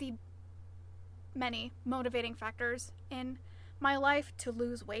one of the many motivating factors in my life to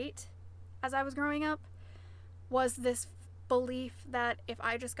lose weight as I was growing up was this belief that if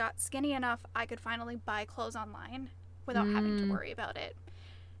I just got skinny enough, I could finally buy clothes online without having to worry about it.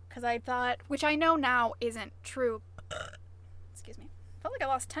 Because I thought, which I know now isn't true. Excuse me. Felt like I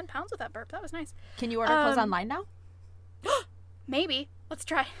lost 10 pounds with that burp. That was nice. Can you order clothes online now? Maybe. Let's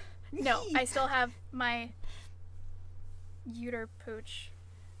try. No, I still have my uter pooch.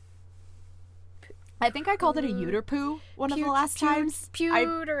 I think I called it a uter poo one of the last times.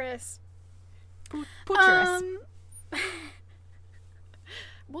 Puterus. Poocherus.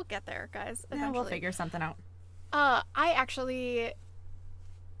 We'll get there, guys. Yeah, Eventually. we'll figure something out.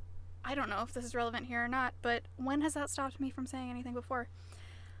 I don't know if this is relevant here or not, but when has that stopped me from saying anything before?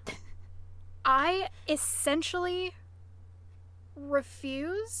 I essentially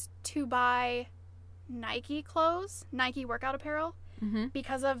refuse to buy Nike clothes, Nike workout apparel,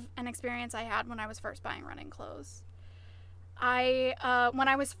 because of an experience I had when I was first buying running clothes. When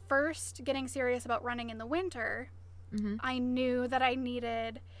I was first getting serious about running in the winter, I knew that I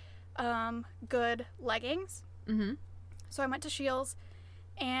needed good leggings. So I went to Scheels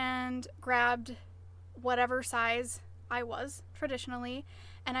and grabbed whatever size I was traditionally,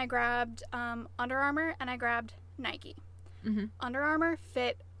 and I grabbed Under Armour and I grabbed Nike. Under Armour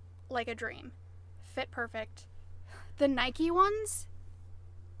fit like a dream. Fit perfect. The Nike ones,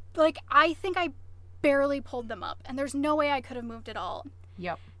 like, I think I barely pulled them up, and there's no way I could have moved at all.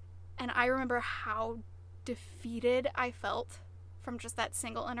 Yep. And I remember how defeated I felt from just that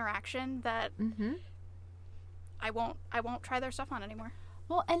single interaction that I won't try their stuff on anymore.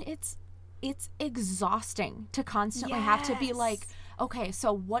 Well, and it's exhausting to constantly have to be like, okay,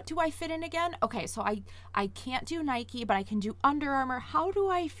 so what do I fit in again? Okay, so I can't do Nike, but I can do Under Armour. How do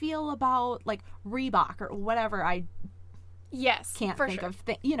I feel about like Reebok or whatever? I can't think of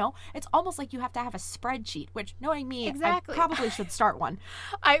things. You know, it's almost like you have to have a spreadsheet, which knowing me, Exactly. I probably should start one.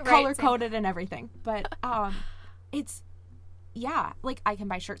 Right, color coded and everything. But it's like I can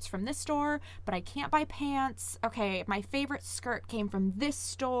buy shirts from this store, but I can't buy pants. Okay, my favorite skirt came from this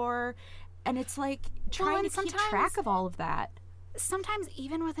store, and it's like trying to keep track of all of that. Sometimes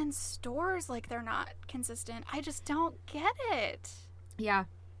even within stores, like, they're not consistent. I just don't get it. Yeah.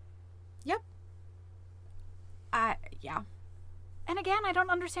 Yep. Yeah. And again, I don't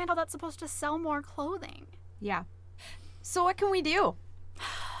understand how that's supposed to sell more clothing. Yeah. So what can we do?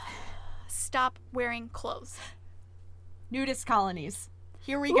 Stop wearing clothes. Nudist colonies.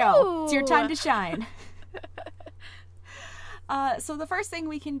 Here we go. It's your time to shine. So the first thing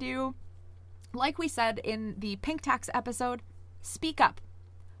we can do like we said in the pink tax episode, speak up.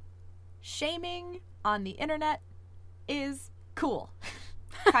 Shaming on the internet is cool.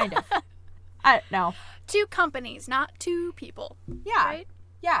 Kind of. I don't know. To companies, not to people. Yeah. Right?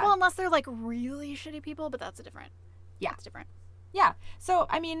 Yeah. Well, unless they're like really shitty people, but that's different. Yeah. That's different. Yeah. So,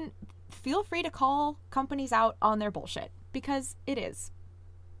 I mean, feel free to call companies out on their bullshit because it is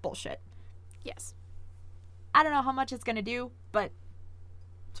bullshit. Yes. I don't know how much it's going to do, but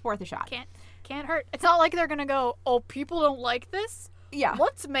it's worth a shot. Can't hurt. It's not like they're gonna go, oh, people don't like this? Yeah.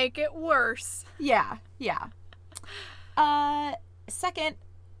 Let's make it worse. Yeah. Yeah. Second,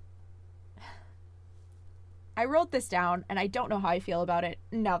 I wrote this down and I don't know how I feel about it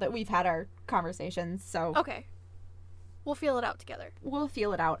now that we've had our conversations. So Okay. We'll feel it out together. we'll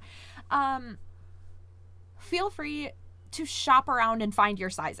feel it out. Feel free to shop around and find your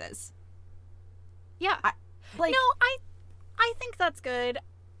sizes. Yeah. Like, No, I think that's good.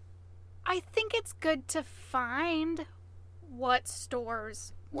 I think it's good to find what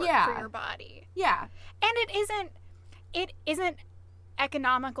stores work Yeah. for your body. yeah. And it isn't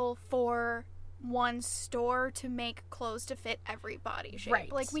economical for one store to make clothes to fit every body shape.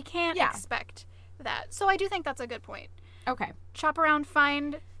 Right. Like we can't Yeah. expect that. So I do think that's a good point. Okay. Shop around,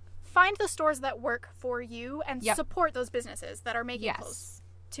 find the stores that work for you and Yep. support those businesses that are making Yes. clothes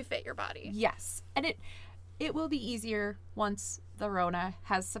to fit your body. Yes. And it will be easier once the Rona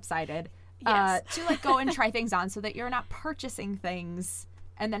has subsided Yes. to like go and try things on so that you're not purchasing things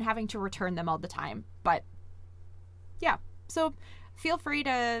and then having to return them all the time. But yeah, so feel free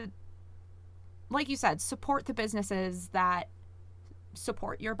to, like you said, support the businesses that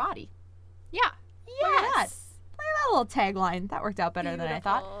support your body. Yeah. Look at that. Yes. Look at that little tagline. That worked out better than I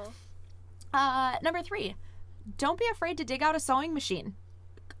thought. Beautiful. Number 3, don't be afraid to dig out a sewing machine.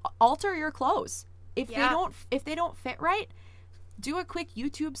 Alter your clothes. If Yeah. they don't fit right, do a quick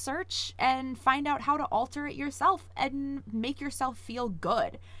YouTube search and find out how to alter it yourself and make yourself feel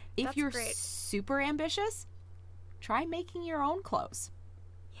good. If That's you're great. super ambitious, try making your own clothes.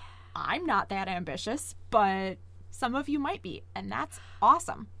 Yeah. I'm not that ambitious, but some of you might be, and that's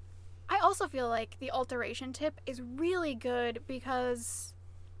awesome. I also feel like the alteration tip is really good because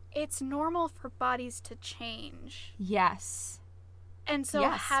it's normal for bodies to change. Yes. And so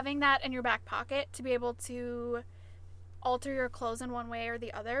Yes. having that in your back pocket to be able to alter your clothes in one way or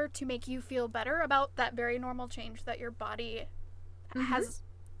the other to make you feel better about that very normal change that your body has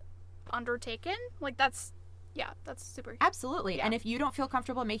undertaken, like that's super. Absolutely. Yeah. And if you don't feel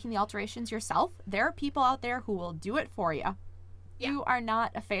comfortable making the alterations yourself, there are people out there who will do it for you. Yeah. You are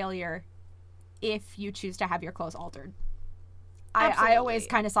not a failure if you choose to have your clothes altered. I always Absolutely.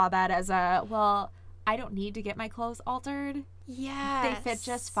 kind of saw that as a, well, I don't need to get my clothes altered. Yes. They fit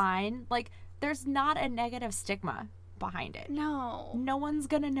just fine. Like, there's not a negative stigma behind it. No. No one's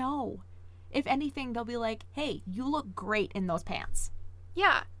going to know. If anything, they'll be like, hey, you look great in those pants.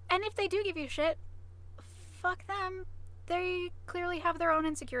 Yeah. And if they do give you shit, fuck them. They clearly have their own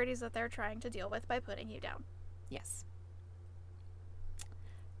insecurities that they're trying to deal with by putting you down. Yes.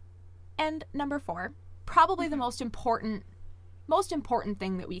 And number 4, probably the most important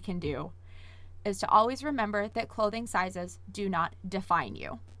thing that we can do is to always remember that clothing sizes do not define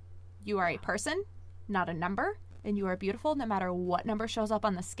you. You are a person, not a number, and you are beautiful no matter what number shows up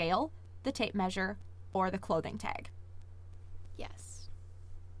on the scale, the tape measure, or the clothing tag. Yes.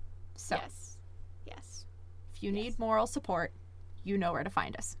 So, Yes. Yes. if you need moral support, you know where to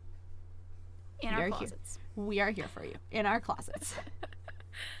find us. In We our are here. closets. We are here for you in our closets.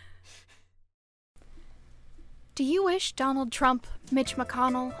 Do you wish Donald Trump, Mitch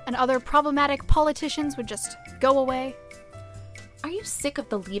McConnell, and other problematic politicians would just go away? Are you sick of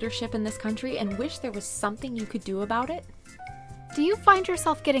the leadership in this country and wish there was something you could do about it? Do you find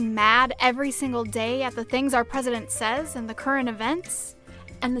yourself getting mad every single day at the things our president says and the current events?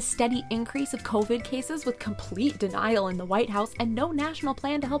 And the steady increase of COVID cases with complete denial in the White House and no national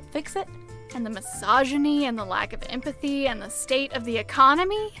plan to help fix it? And the misogyny and the lack of empathy and the state of the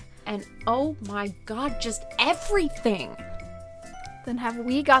economy? And oh my god, just everything! Then have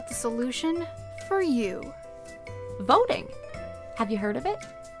we got the solution for you? Voting! Have you heard of it?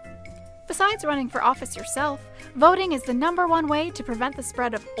 Besides running for office yourself, voting is the #1 way to prevent the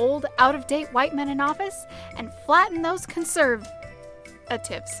spread of old, out-of-date white men in office and flatten those conservatives.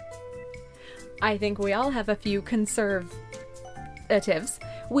 I think we all have a few conservatives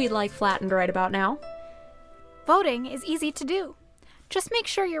we'd like flattened right about now. Voting is easy to do. Just make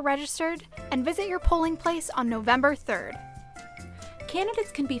sure you're registered and visit your polling place on November 3rd.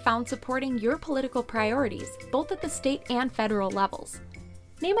 Candidates can be found supporting your political priorities, both at the state and federal levels.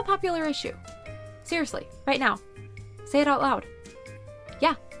 Name a popular issue. Seriously, right now. Say it out loud.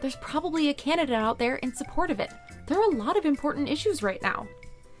 Yeah, there's probably a candidate out there in support of it. There are a lot of important issues right now.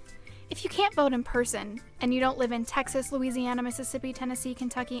 If you can't vote in person and you don't live in Texas, Louisiana, Mississippi, Tennessee,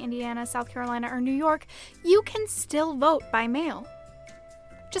 Kentucky, Indiana, South Carolina, or New York, you can still vote by mail.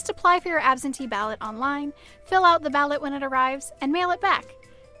 Just apply for your absentee ballot online, fill out the ballot when it arrives, and mail it back.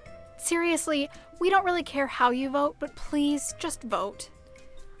 Seriously, we don't really care how you vote, but please just vote.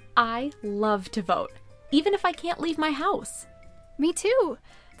 I love to vote, even if I can't leave my house. Me too.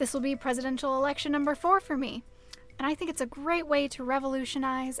 This will be presidential election number 4 for me. And I think it's a great way to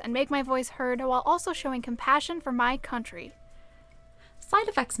revolutionize and make my voice heard while also showing compassion for my country. Side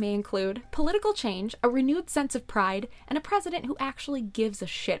effects may include political change, a renewed sense of pride, and a president who actually gives a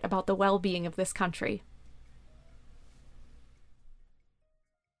shit about the well-being of this country.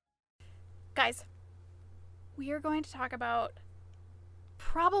 Guys, we are going to talk about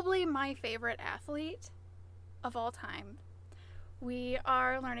probably my favorite athlete of all time. We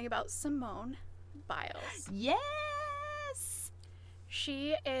are learning about Simone Biles. Yes!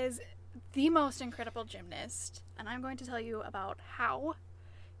 She is the most incredible gymnast, and I'm going to tell you about how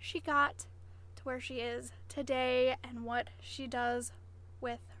she got to where she is today and what she does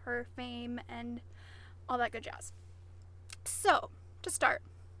with her fame and all that good jazz. So, to start,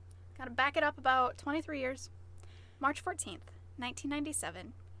 gotta back it up about 23 years. March 14th,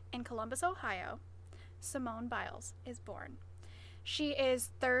 1997, in Columbus, Ohio, Simone Biles is born. She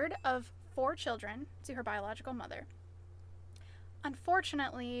is third of 4 children to her biological mother.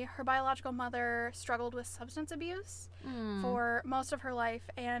 Unfortunately, her biological mother struggled with substance abuse for most of her life,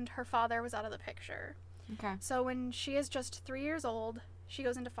 and her father was out of the picture. Okay. So when she is just 3 years old, she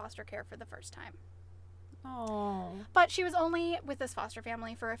goes into foster care for the first time. Oh. But she was only with this foster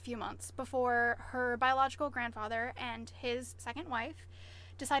family for a few months before her biological grandfather and his second wife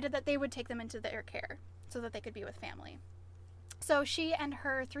decided that they would take them into their care so that they could be with family. So she and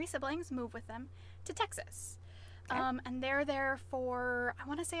her 3 siblings move with them to Texas. Okay. And they're there for, I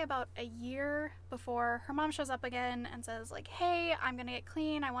want to say, about a year before her mom shows up again and says, like, hey, I'm going to get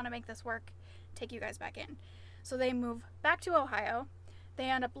clean. I want to make this work. Take you guys back in. So they move back to Ohio. They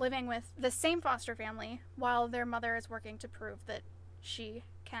end up living with the same foster family while their mother is working to prove that she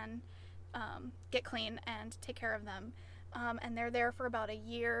can get clean and take care of them. And they're there for about a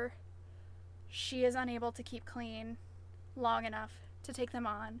year. She is unable to keep clean long enough to take them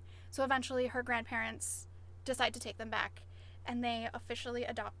on. So eventually her grandparents decide to take them back, and they officially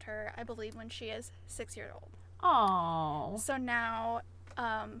adopt her, I believe, when she is 6 years old. Oh. So now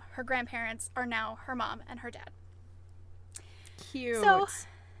her grandparents are now her mom and her dad. Cute. So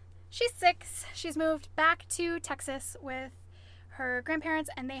she's 6. She's moved back to Texas with her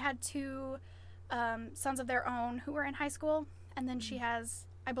grandparents, and they had 2 sons of their own who were in high school. And then she has,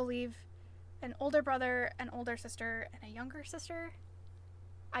 I believe, an older brother, an older sister, and a younger sister,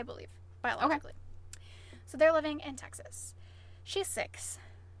 I believe, biologically. Okay. So they're living in Texas. She's 6.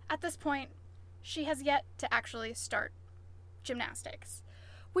 At this point, she has yet to actually start gymnastics,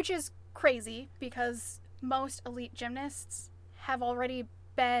 which is crazy because most elite gymnasts have already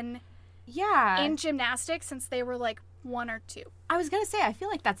been in gymnastics since they were like 1 or 2. I was going to say, I feel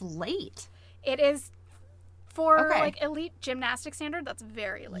like that's late. It is for like elite gymnastic standard, that's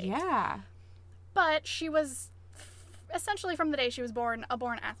very late. Yeah. But she was essentially from the day she was born, a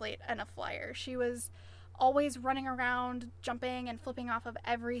born athlete and a flyer. She was always running around, jumping and flipping off of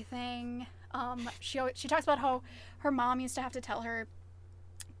everything. She talks about how her mom used to have to tell her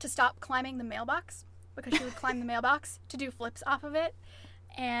to stop climbing the mailbox because she would climb the mailbox to do flips off of it.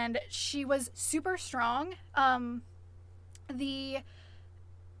 And she was super strong. The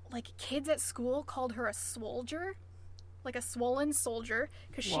kids at school called her a swoldier, like a swollen soldier,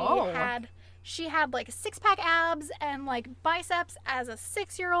 because she had like 6-pack abs and like biceps as a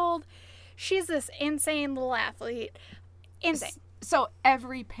 6-year-old. She's this insane little athlete. Insane. So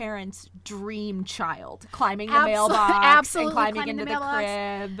every parent's dream child, climbing the mailbox and climbing into the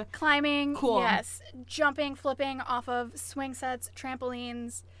crib. Climbing, yes. Jumping, flipping off of swing sets,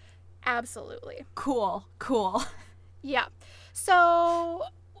 trampolines. Absolutely. Cool. Yeah. So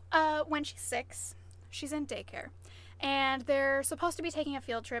when she's 6, she's in daycare. And they're supposed to be taking a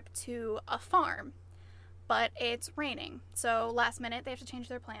field trip to a farm. But it's raining. So last minute, they have to change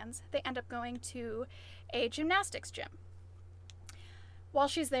their plans. They end up going to a gymnastics gym. While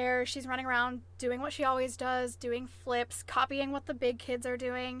she's there, she's running around doing what she always does, doing flips, copying what the big kids are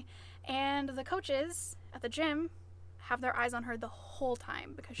doing. And the coaches at the gym have their eyes on her the whole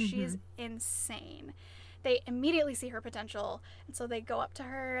time because she's insane. They immediately see her potential. And so they go up to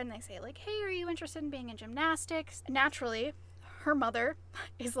her and they say, like, hey, are you interested in being in gymnastics? Naturally, her mother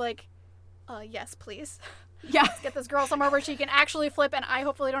is like, yes, please. Yeah. Get this girl somewhere where she can actually flip, and I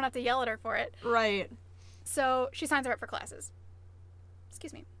hopefully don't have to yell at her for it. Right. So she signs her up for classes.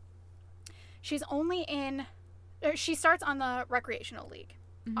 Excuse me. She's only in... She starts on the recreational league,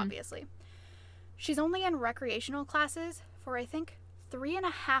 obviously. She's only in recreational classes for, I think,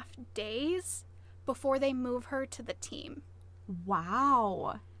 3.5 days before they move her to the team.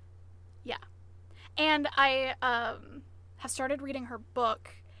 Wow. Yeah. And I have started reading her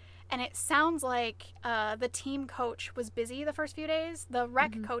book, and it sounds like the team coach was busy the first few days. The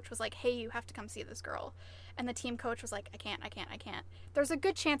rec coach was like, hey, you have to come see this girl. And the team coach was like, I can't. There's a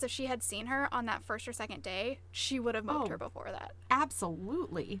good chance if she had seen her on that first or second day, she would have moved her before that.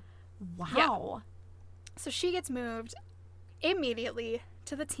 Absolutely. Wow. Yeah. So she gets moved immediately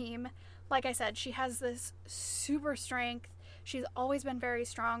to the team. Like I said, she has this super strength. She's always been very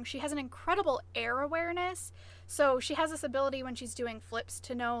strong. She has an incredible air awareness. So she has this ability when she's doing flips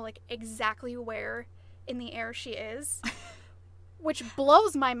to know like exactly where in the air she is, which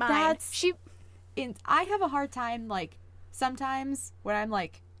blows my mind. I have a hard time, like, sometimes when I'm,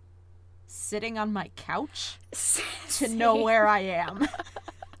 like, sitting on my couch to know where I am.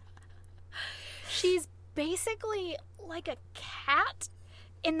 She's basically like a cat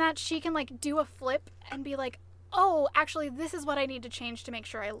in that she can, like, do a flip and be like, oh, actually, this is what I need to change to make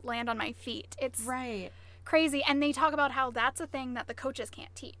sure I land on my feet. It's crazy. And they talk about how that's a thing that the coaches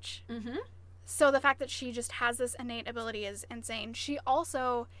can't teach. Mm-hmm. So the fact that she just has this innate ability is insane. She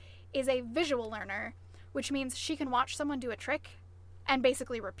also is a visual learner, which means she can watch someone do a trick and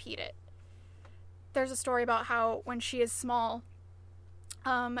basically repeat it. There's a story about how when she is small,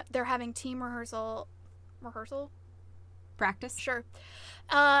 they're having team rehearsal? Practice? Sure.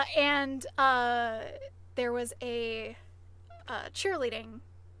 And there was a cheerleading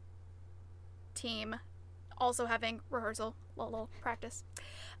team also having rehearsal, practice.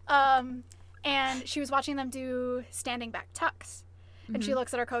 And she was watching them do standing back tucks. And she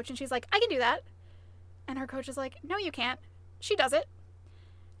looks at her coach and she's like, I can do that. And her coach is like, no, you can't. She does it.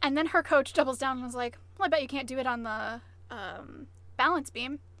 And then her coach doubles down and was like, well, I bet you can't do it on the balance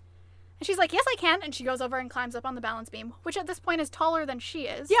beam. And she's like, yes, I can. And she goes over and climbs up on the balance beam, which at this point is taller than she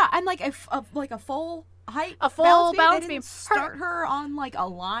is. Yeah, and like a full height. A full balance beam. beam. Start her on like a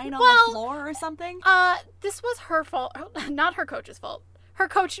line on the floor or something. This was her fault, not her coach's fault. Her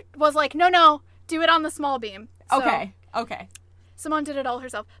coach was like, no, do it on the small beam. So Okay. Simone did it all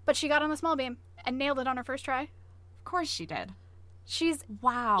herself, but she got on the small beam and nailed it on her first try. Of course she did. She's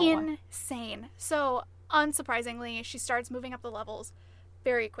insane. So, unsurprisingly, she starts moving up the levels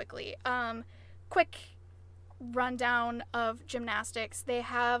very quickly. Quick rundown of gymnastics. They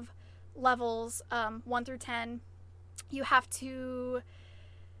have levels 1 through 10. You have to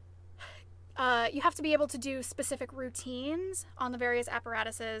be able to do specific routines on the various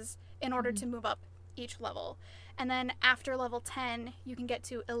apparatuses in order to move up each level. And then after level 10, you can get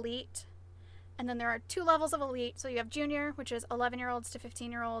to elite. And then there are 2 levels of elite. So you have junior, which is 11-year-olds to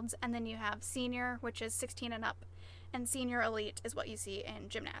 15-year-olds. And then you have senior, which is 16 and up. And senior elite is what you see in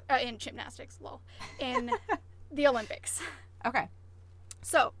gymnastics, in the Olympics. Okay.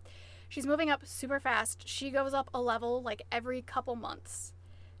 So she's moving up super fast. She goes up a level like every couple months.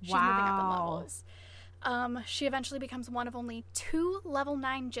 She's moving up in levels. She eventually becomes one of only 2 level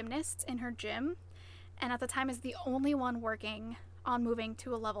 9 gymnasts in her gym. And at the time is the only one working on moving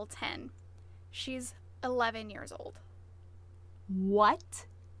to a level 10. She's 11 years old. What?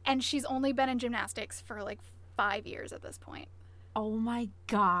 And she's only been in gymnastics for like 5 years at this point. Oh my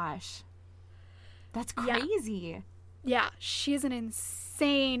gosh. That's crazy. Yeah, she's an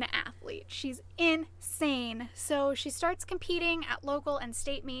insane athlete. She's insane. So she starts competing at local and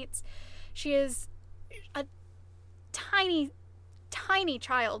state meets. She is a tiny, tiny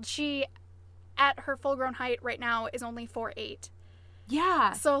child. She, at her full-grown height right now, is only 4'8".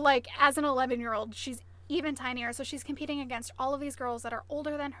 Yeah. So, like, as an 11-year-old, she's even tinier. So she's competing against all of these girls that are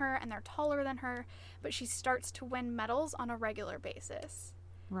older than her and they're taller than her. But she starts to win medals on a regular basis.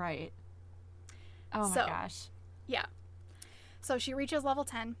 Right. Oh my gosh. Yeah. So she reaches level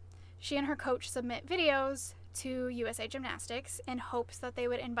 10. She and her coach submit videos to USA Gymnastics in hopes that they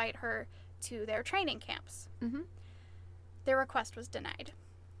would invite her to their training camps. Mm-hmm. Their request was denied.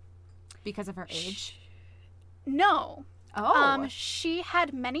 Because of her age? No. Oh. She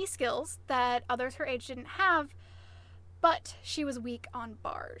had many skills that others her age didn't have, but she was weak on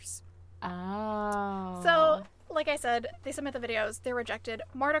bars. Oh. So, like I said, they submit the videos. They're rejected.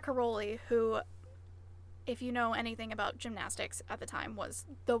 Marta Caroli, who, if you know anything about gymnastics at the time, was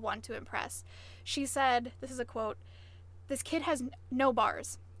the one to impress. She said, this is a quote, "This kid has no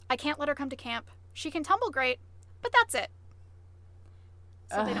bars. I can't let her come to camp. She can tumble great, but that's it."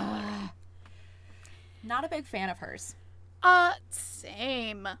 So they don't let her. Not a big fan of hers.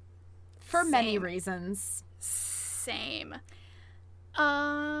 Same. For many Same. reasons. Same.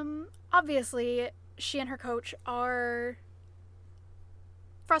 Obviously, she and her coach are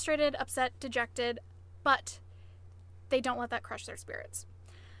frustrated, upset, dejected, but they don't let that crush their spirits.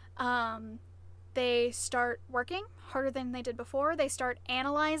 They start working harder than they did before. They start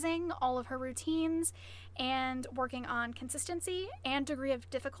analyzing all of her routines and working on consistency and degree of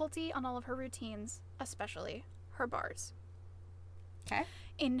difficulty on all of her routines, especially her bars. Okay.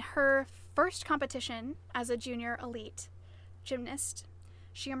 In her first competition as a junior elite gymnast,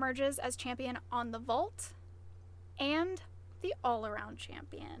 she emerges as champion on the vault and the all-around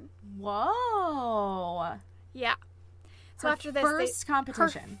champion. Whoa. Yeah. So Her after this, first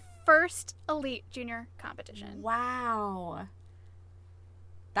competition. her first elite junior competition. Wow.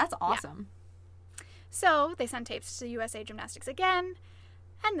 That's awesome. So they send tapes to USA Gymnastics again,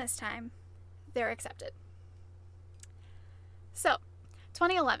 and this time they're accepted. So,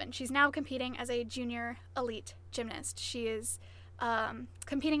 2011, she's now competing as a junior elite gymnast. She is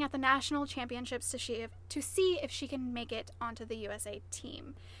competing at the national championships to see if she can make it onto the USA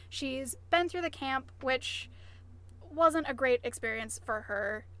team. She's been through the camp, which wasn't a great experience for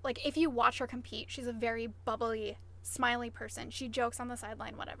her. Like, if you watch her compete, she's a very bubbly, smiley person. She jokes on the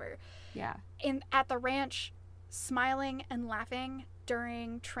sideline, whatever. Yeah. At the ranch, smiling and laughing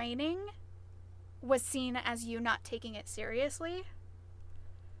during training was seen as you not taking it seriously.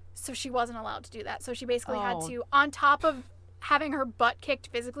 So she wasn't allowed to do that. So she basically had to, on top of having her butt kicked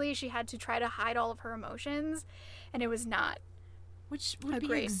physically, she had to try to hide all of her emotions, and it was not. Which would be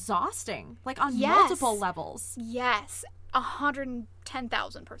Agreed. exhausting. Like, on Yes. multiple levels. Yes,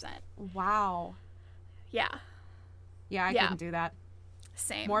 110,000%. Wow. Yeah, Yeah, I Yeah. couldn't do that.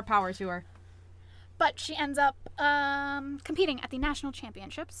 same. More power to her. But she ends up competing at the national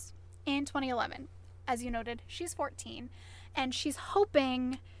championships in 2011. As you noted, she's 14, and she's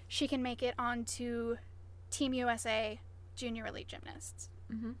hoping she can make it onto Team USA Junior Elite Gymnasts.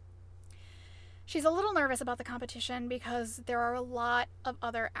 Mhm. She's a little nervous about the competition because there are a lot of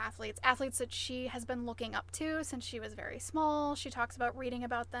other athletes that she has been looking up to since she was very small. She talks about reading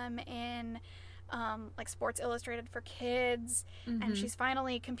about them in like Sports Illustrated for kids, and she's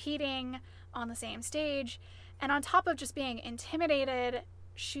finally competing on the same stage. And on top of just being intimidated,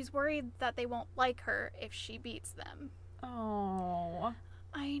 she's worried that they won't like her if she beats them. Oh.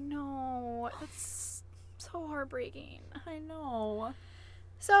 I know. It's so heartbreaking. I know.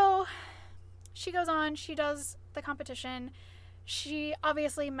 So she goes on, she does the competition. She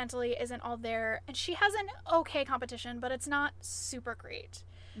obviously mentally isn't all there, and she has an okay competition, but it's not super great.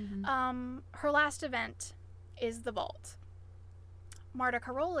 Her last event is the vault. Marta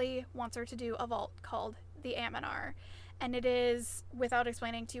Caroli wants her to do a vault called the Aminar, and it is, without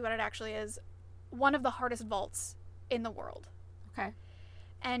explaining to you what it actually is, one of the hardest vaults in the world. Okay.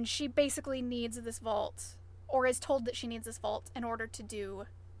 And she basically needs this vault, or is told that she needs this vault in order to do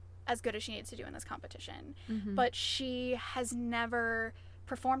as good as she needs to do in this competition. But she has never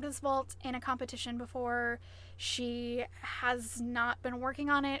performed this vault in a competition before. She has not been working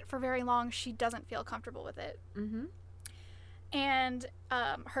on it for very long. She doesn't feel comfortable with it. And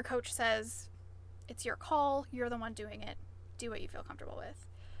her coach says, it's your call. You're the one doing it. Do what you feel comfortable with.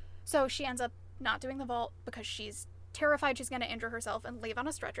 So she ends up not doing the vault because she's terrified she's going to injure herself and leave on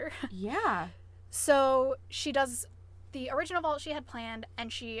a stretcher. Yeah. So she does the original vault she had planned,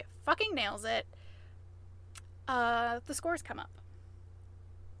 and she fucking nails it. The scores come up.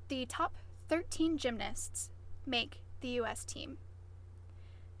 The top 13 gymnasts make the US team.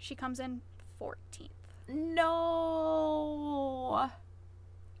 She comes in 14th. No.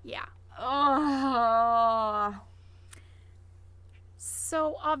 Yeah. Oh.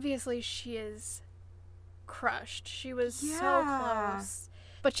 So obviously she is crushed. She was so Yeah. close.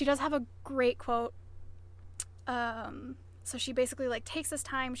 But she does have a great quote. So she basically like takes this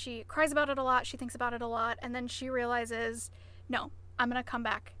time, she cries about it a lot, she thinks about it a lot, and then she realizes, no, I'm gonna come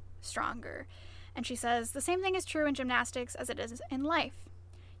back stronger. And she says, the same thing is true in gymnastics as it is in life.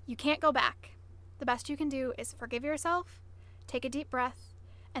 You can't go back. The best you can do is forgive yourself, take a deep breath,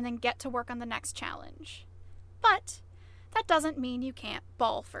 and then get to work on the next challenge. But that doesn't mean you can't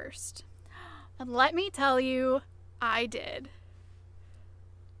ball first. And let me tell you, I did.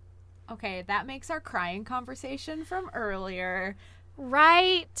 Okay, that makes our crying conversation from earlier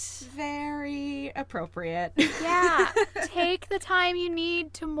Right? very appropriate. Yeah. Take the time you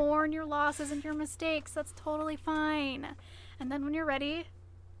need to mourn your losses and your mistakes. That's totally fine. And then when you're ready,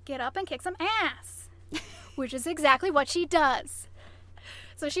 get up and kick some ass. Which is exactly what she does.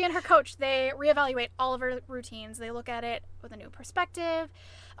 So she and her coach, they reevaluate all of her routines. They look at it with a new perspective.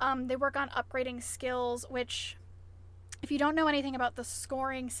 They work on upgrading skills, which, if you don't know anything about the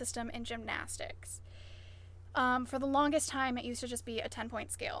scoring system in gymnastics, for the longest time, it used to just be a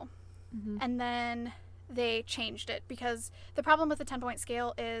 10-point scale. Mm-hmm. And then they changed it because the problem with the 10-point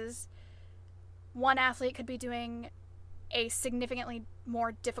scale is one athlete could be doing a significantly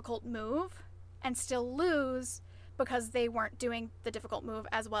more difficult move and still lose because they weren't doing the difficult move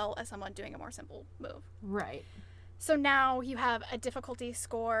as well as someone doing a more simple move. Right. So now you have a difficulty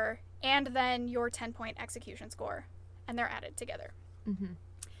score and then your 10-point execution score, and they're added together, Mm-hmm.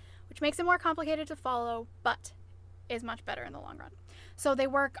 which makes it more complicated to follow, but is much better in the long run. So they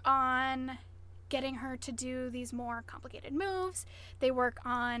work on getting her to do these more complicated moves. They work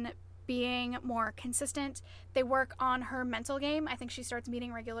on being more consistent. They work on her mental game. I think she starts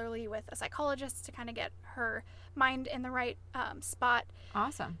meeting regularly with a psychologist to kind of get her mind in the right spot.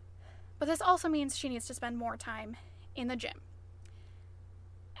 Awesome. But this also means she needs to spend more time in the gym.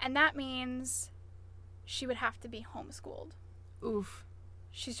 And that means she would have to be homeschooled. Oof.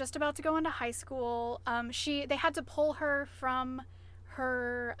 She's just about to go into high school. They had to pull her from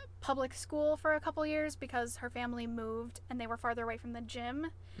her public school for a couple years because her family moved and they were farther away from the gym.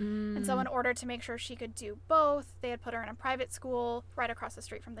 And so in order to make sure she could do both, they had put her in a private school right across the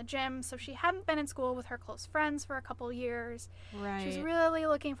street from the gym. So she hadn't been in school with her close friends for a couple years. Right. She was really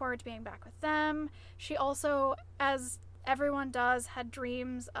looking forward to being back with them. She also, as everyone does, had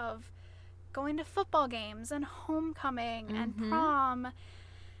dreams of going to football games and homecoming and prom.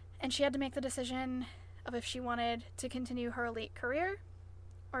 And she had to make the decision of if she wanted to continue her elite career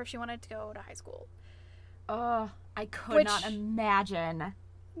or if she wanted to go to high school. Oh, I could not imagine.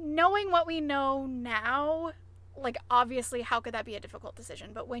 Knowing what we know now, like, obviously, how could that be a difficult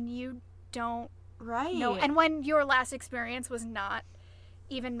decision? But when you don't Right. know, and when your last experience was not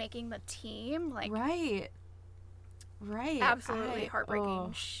even making the team, like, Right. Right. absolutely heartbreaking.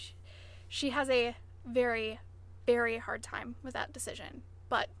 Oh. She has a very, very hard time with that decision.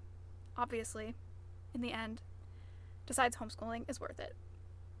 But obviously, in the end, decides homeschooling is worth it.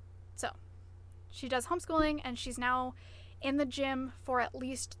 So she does homeschooling, and she's now in the gym for at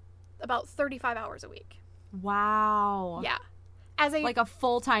least about 35 hours a week. Wow. Yeah. As a Like a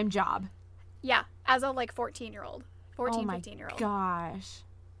full-time job. yeah, as a 14-year-old. 14, Oh my 15-year-old. gosh.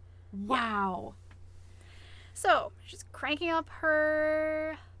 Wow. So, she's cranking up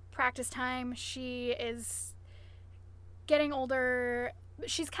her practice time. She is getting older.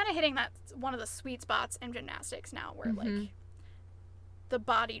 She's kind of hitting that one of the sweet spots in gymnastics now where like the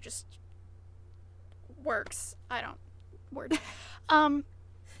body just works. Words. So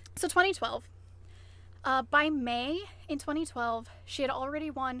 2012. By May in 2012, she had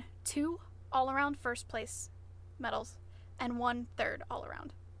already won 2 all-around first place medals and 1 third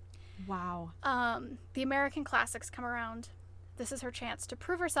all-around. Wow. The American Classics come around. This is her chance to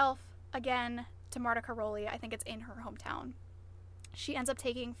prove herself again to Marta Karolyi. I think it's in her hometown. She ends up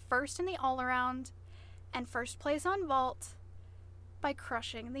taking first in the all-around and first place on vault by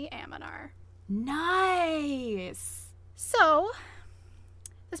crushing the Amanar. Nice. So,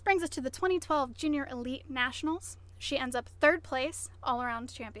 this brings us to the 2012 Junior Elite Nationals. She ends up 3rd place,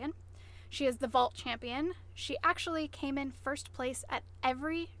 all-around champion. She is the vault champion. She actually came in first place at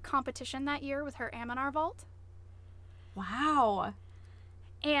every competition that year with her Amanar vault. Wow.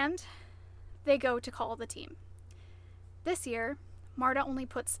 And they go to call the team. This year, Marta only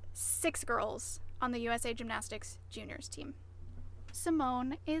puts 6 girls on the USA Gymnastics juniors team.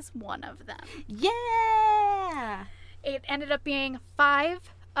 Simone is one of them. Yeah. It ended up being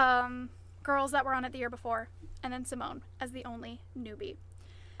 5 girls that were on it the year before, and then Simone as the only newbie.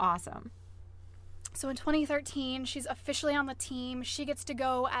 Awesome. So in 2013, she's officially on the team. She gets to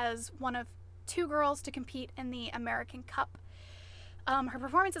go as one of 2 girls to compete in the American Cup. Her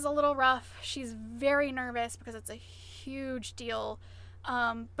performance is a little rough. She's very nervous because it's a huge deal,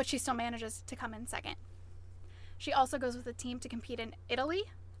 but she still manages to come in second. She also goes with the team to compete in Italy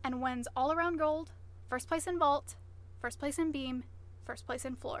and wins all-around gold, first place in vault, first place in beam, first place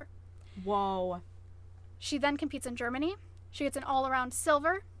in floor. Whoa. She then competes in Germany. She gets an all-around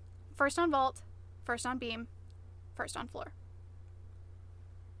silver, first on vault, first on beam, first on floor.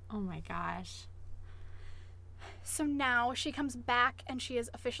 Oh my gosh. So now she comes back and she is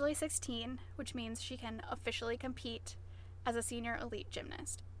officially 16, which means she can officially compete as a senior elite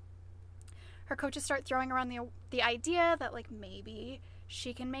gymnast. Her coaches start throwing around the idea that, like, maybe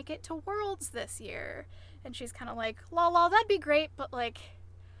she can make it to Worlds this year. And she's kind of like, la, that'd be great, but, like,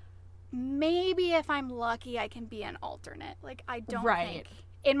 maybe if I'm lucky, I can be an alternate. Like, I don't think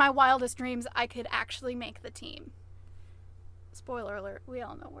in my wildest dreams I could actually make the team. spoiler alert, we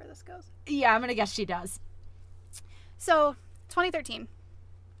all know where this goes. Yeah, I'm gonna guess she does. So, 2013,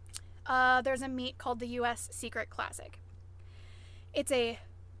 there's a meet called the U.S. Secret Classic. It's a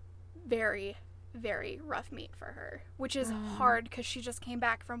very, very rough meet for her, which is hard because she just came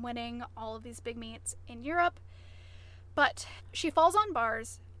back from winning all of these big meets in Europe. But she falls on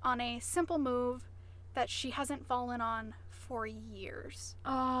bars on a simple move that she hasn't fallen on for years.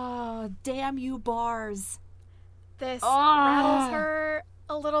 Oh, damn you, bars. This rattles her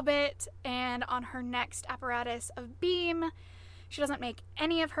a little bit, and on her next apparatus of beam, she doesn't make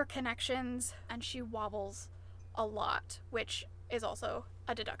any of her connections, and she wobbles a lot, which is also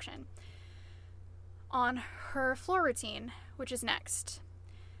a deduction. On her floor routine, which is next,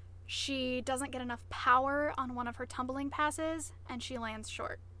 she doesn't get enough power on one of her tumbling passes, and she lands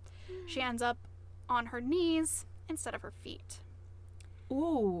short. She ends up on her knees instead of her feet.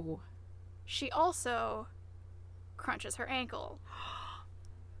 Ooh. She also crunches her ankle.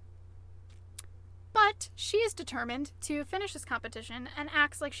 But she is determined to finish this competition and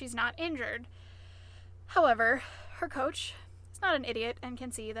acts like she's not injured. However, her coach is not an idiot and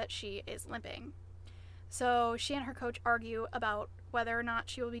can see that she is limping. So she and her coach argue about whether or not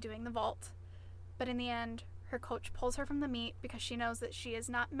she will be doing the vault. But in the end, her coach pulls her from the meet because she knows that she is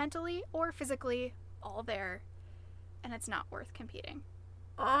not mentally or physically all there, and it's not worth competing.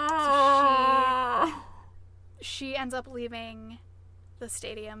 So she ends up leaving the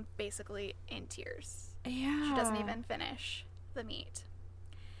stadium basically in tears. Yeah. She doesn't even finish the meet.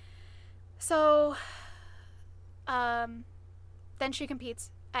 So, then she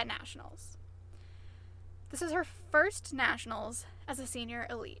competes at nationals. This is her first nationals as a senior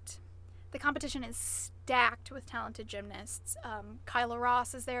elite. The competition is stacked with talented gymnasts. Kyla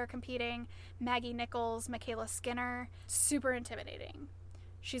Ross is there competing, Maggie Nichols, Michaela Skinner. Super intimidating.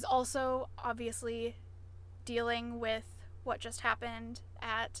 She's also obviously dealing with what just happened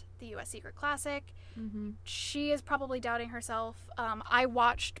at the U.S. Secret Classic. Mm-hmm. She is probably doubting herself. I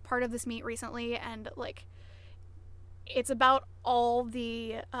watched part of this meet recently, and like, it's about all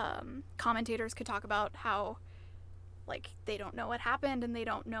the commentators could talk about how, like, they don't know what happened, and they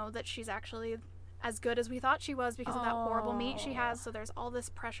don't know that she's actually as good as we thought she was because of that horrible meet she has. So there's all this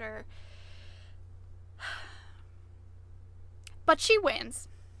pressure. But she wins.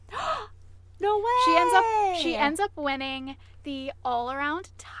 No way. She ends up winning the all-around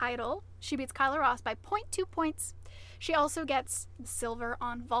title. She beats Kyla Ross by 0.2 points. She also gets silver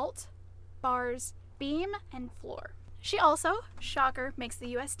on vault, bars, beam, and floor. She also, shocker, makes the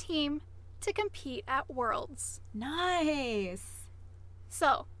U.S. team to compete at Worlds. Nice.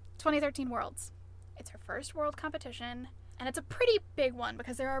 So, 2013 Worlds. It's her first world competition, and it's a pretty big one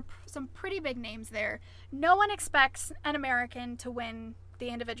because there are some pretty big names there. No one expects an American to win the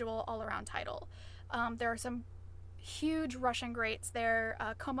individual all-around title. There are some huge Russian greats there.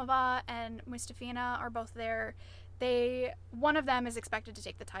 Komova and Mustafina are both there. One of them is expected to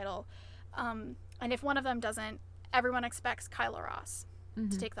take the title. And if one of them doesn't, everyone expects Kyla Ross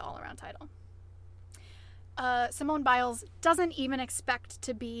to take the all-around title. Simone Biles doesn't even expect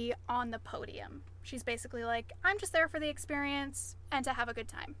to be on the podium. She's basically like, I'm just there for the experience and to have a good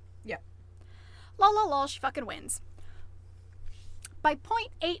time. Yep. Lol, she fucking wins. By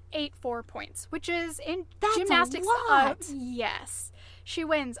 0.884 points, which is in That's gymnastics. a lot. Yes. She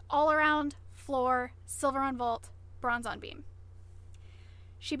wins all around, floor, silver on vault, bronze on beam.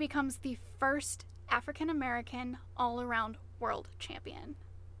 She becomes the first African American all around world champion.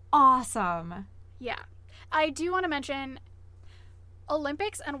 Awesome. Yeah. I do want to mention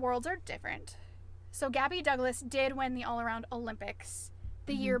Olympics and Worlds are different. So Gabby Douglas did win the all-around Olympics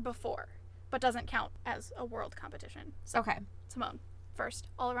the year before, but doesn't count as a world competition. So Okay. Simone, first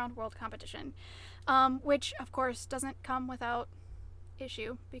all-around world competition, which of course doesn't come without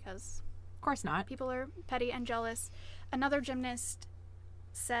issue because Of course not. people are petty and jealous. Another gymnast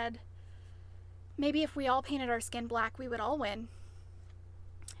said, maybe if we all painted our skin black, we would all win.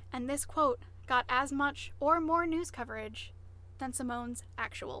 And this quote got as much or more news coverage than Simone's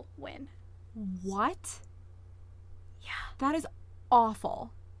actual win. What? Yeah. That is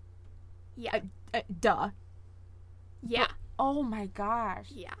awful. Yeah. Duh. Yeah. Oh my gosh.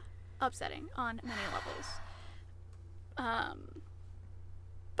 Yeah. Upsetting on many levels.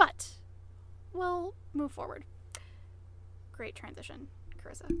 But we'll move forward. Great transition,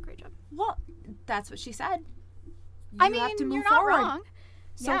 Carissa. Great job. Well, that's what she said. I You mean, have to move you're not forward. wrong.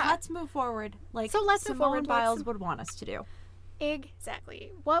 So Yeah. let's move forward. Like So let's move Simone forward. Biles would want us to do.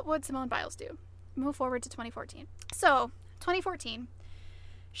 Exactly. What would Simone Biles do? Move forward to 2014. So, 2014,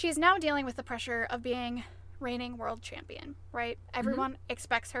 she is now dealing with the pressure of being reigning world champion, right? Everyone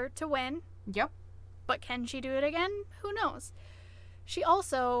expects her to win. Yep. But can she do it again? Who knows? She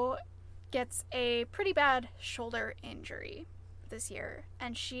also gets a pretty bad shoulder injury this year,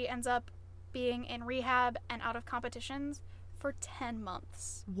 and she ends up being in rehab and out of competitions for 10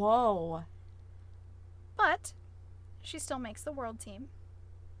 months. Whoa. But she still makes the world team,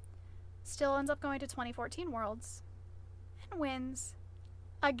 still ends up going to 2014 Worlds, and wins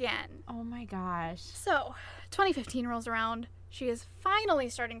again. Oh my gosh. So, 2015 rolls around. She is finally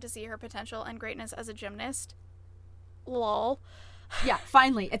starting to see her potential and greatness as a gymnast. Lol. Yeah,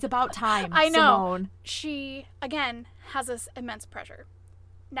 finally. It's about time, I know. Simone. She, again, has this immense pressure.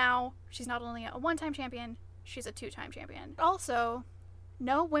 Now, she's not only a one-time champion, she's a two-time champion. Also,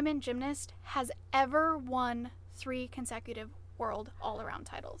 no women gymnast has ever won 3 consecutive world all-around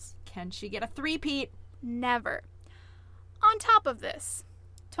titles. Can she get a three-peat? Never. On top of this,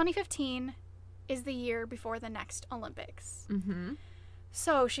 2015 is the year before the next Olympics. Mm-hmm.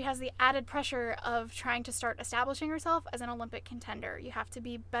 So she has the added pressure of trying to start establishing herself as an Olympic contender. You have to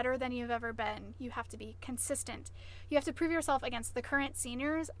be better than you've ever been. You have to be consistent. You have to prove yourself against the current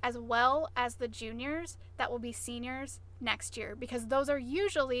seniors as well as the juniors that will be seniors next year, because those are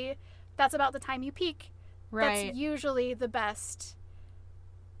usually, that's about the time you peak. Right. That's usually the best.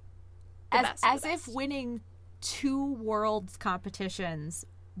 As if winning 2 worlds competitions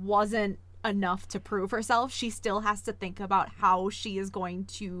wasn't enough to prove herself, she still has to think about how she is going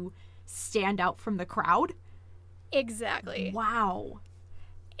to stand out from the crowd. Exactly. Wow.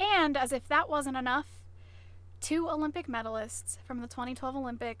 And as if that wasn't enough, 2 Olympic medalists from the 2012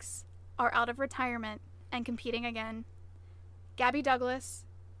 Olympics are out of retirement and competing again. Gabby Douglas,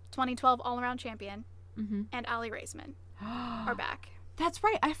 2012 all-around champion, Mm-hmm. and Allie Raisman are back. That's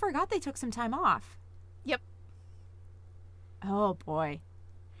right. I forgot they took some time off. Yep. Oh, boy.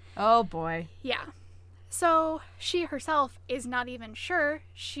 Oh, boy. Yeah. So she herself is not even sure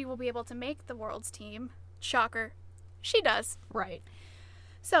she will be able to make the Worlds team. Shocker. She does. Right.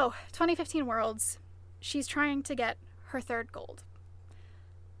 So, 2015 Worlds, she's trying to get her 3rd gold.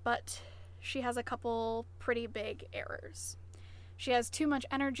 But she has a couple pretty big errors. She has too much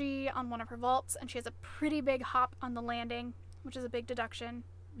energy on one of her vaults, and she has a pretty big hop on the landing, which is a big deduction.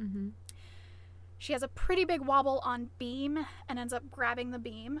 Mm-hmm. She has a pretty big wobble on beam and ends up grabbing the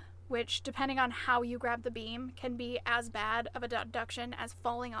beam, which, depending on how you grab the beam, can be as bad of a deduction as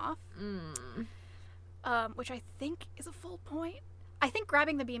falling off, which I think is a full point. I think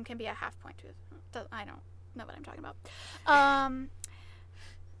grabbing the beam can be a half point, too. I don't know what I'm talking about.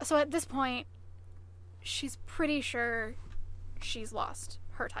 So at this point, she's pretty sure she's lost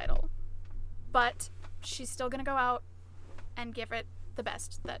her title. But she's still going to go out and give it the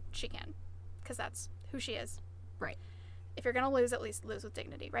best that she can. Because that's who she is. Right. If you're going to lose, at least lose with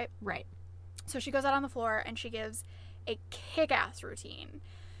dignity, right? Right. So she goes out on the floor and she gives a kick-ass routine.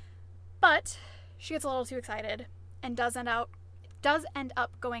 But she gets a little too excited and does end up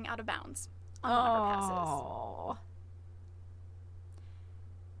going out of bounds on one of her passes. Oh.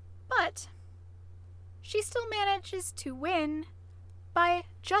 But she still manages to win by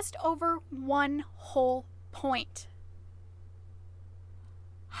just over 1 whole point.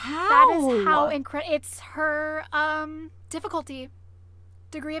 How? That is how incredible. It's her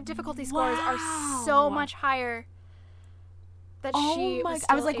degree of difficulty scores are so Wow. much higher that Oh she my! was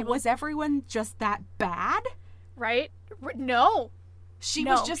I was still like, able- was everyone just that bad? right? No. She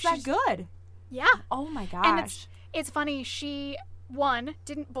No, was just that she's- good. Yeah. Oh my gosh. And it's funny, she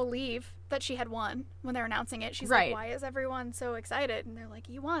didn't believe that she had won when they're announcing it. She's Right. like, why is everyone so excited? And they're like,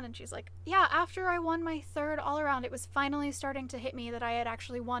 you won. And she's like, yeah, after I won my 3rd all-around, it was finally starting to hit me that I had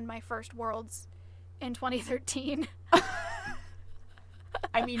actually won my first Worlds in 2013.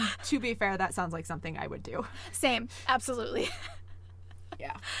 I mean, to be fair, that sounds like something I would do. Same. Absolutely.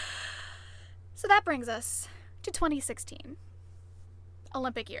 Yeah. So that brings us to 2016.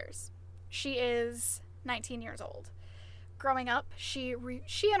 Olympic years. She is 19 years old. Growing up, she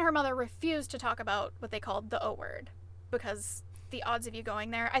and her mother refused to talk about what they called the O word because the odds of you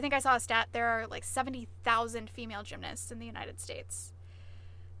going there. I think I saw a stat. There are like 70,000 female gymnasts in the United States.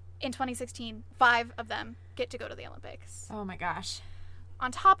 In 2016, 5 of them get to go to the Olympics. Oh my gosh.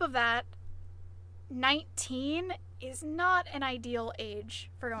 On top of that, 19 is not an ideal age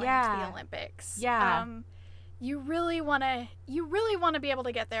for going to Yeah. the Olympics. Yeah. You really want to be able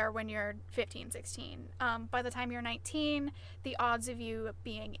to get there when you're 15, 16. By the time you're 19, the odds of you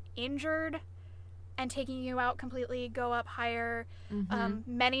being injured and taking you out completely go up higher.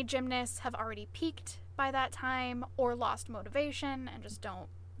 Many gymnasts have already peaked by that time or lost motivation and just don't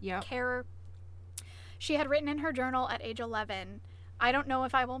Yep. care. She had written in her journal at age 11, I don't know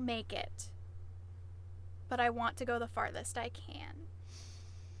if I will make it, but I want to go the farthest I can.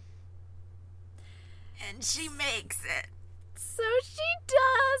 And she makes it. So she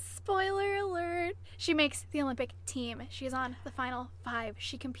does. Spoiler alert. She makes the Olympic team. She is on the final 5.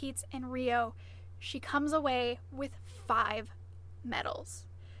 She competes in Rio. She comes away with 5 medals.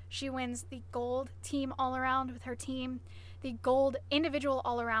 She wins the gold team all-around with her team, the gold individual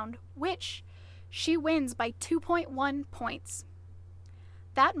all-around, which she wins by 2.1 points.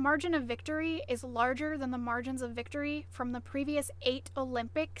 That margin of victory is larger than the margins of victory from the previous 8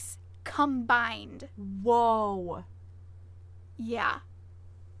 Olympics combined. Whoa. Yeah.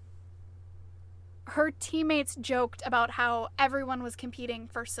 Her teammates joked about how everyone was competing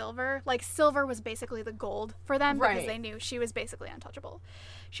for silver. Like, silver was basically the gold for them because Right. they knew she was basically untouchable.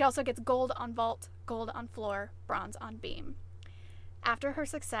 She also gets gold on vault, gold on floor, bronze on beam. After her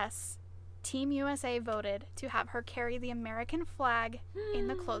success, Team USA voted to have her carry the American flag in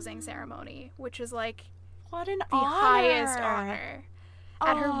the closing ceremony, which is like What an the honor. highest honor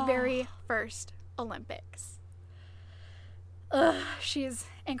at her Oh. very first Olympics. Ugh, she's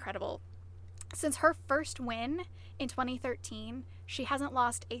incredible. Since her first win in 2013, she hasn't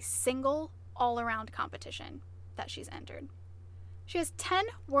lost a single all-around competition that she's entered. She has 10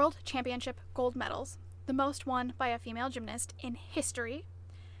 World Championship gold medals, the most won by a female gymnast in history.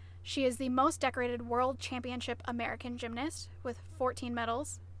 She is the most decorated World Championship American gymnast with 14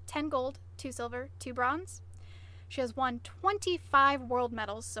 medals, 10 gold, 2 silver, 2 bronze. She has won 25 world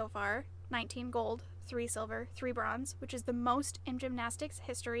medals so far, 19 gold, 3 silver, 3 bronze, which is the most in gymnastics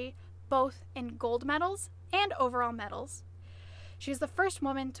history, both in gold medals and overall medals. She's the first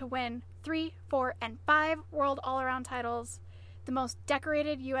woman to win 3, 4, and 5 world all-around titles, the most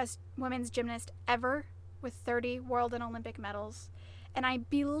decorated U.S. women's gymnast ever with 30 world and Olympic medals, and I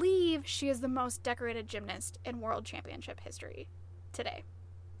believe she is the most decorated gymnast in world championship history today.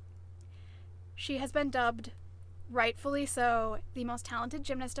 She has been dubbed, rightfully so, the most talented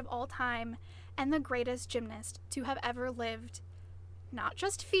gymnast of all time and the greatest gymnast to have ever lived. Not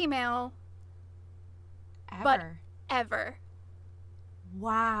just female, Ever. but ever.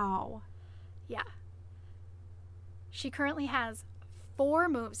 Wow. Yeah. She currently has 4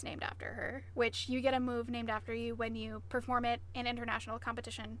 moves named after her, which you get a move named after you when you perform it in international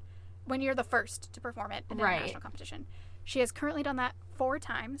competition, when you're the first to perform it in Right. international competition. She has currently done that 4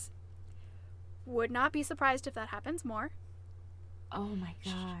 times. Would not be surprised if that happens more. Oh my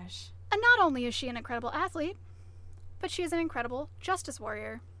gosh. And not only is she an incredible athlete, but she is an incredible justice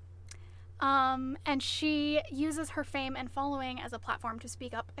warrior. And she uses her fame and following as a platform to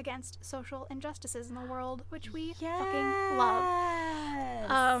speak up against social injustices in the world, which we fucking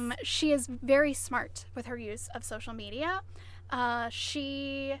love. She is very smart with her use of social media.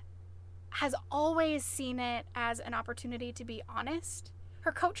 She has always seen it as an opportunity to be honest.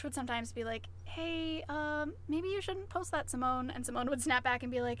 Her coach would sometimes be like, hey, maybe you shouldn't post that, Simone. And Simone would snap back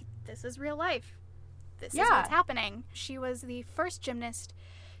and be like, this is real life. This is what's happening. She was the first gymnast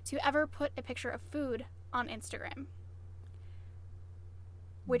to ever put a picture of food on Instagram.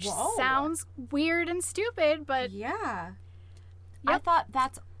 Which Whoa. sounds weird and stupid, but Yeah. I Yep. thought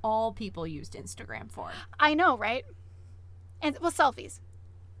that's all people used Instagram for. I know, right? And well, selfies.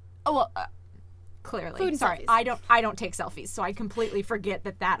 Oh, well, clearly. Food and Sorry, selfies. I don't take selfies, so I completely forget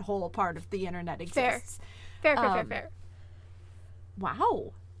that whole part of the internet exists. Fair.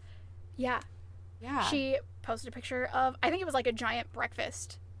 Wow. Yeah. Yeah. She posted a picture of, I think it was like a giant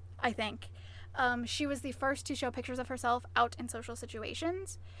breakfast, I think. She was the first to show pictures of herself out in social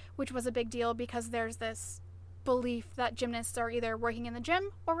situations, which was a big deal because there's this belief that gymnasts are either working in the gym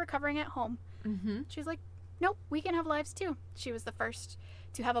or recovering at home. Mm-hmm. She's like, nope, we can have lives too. She was the first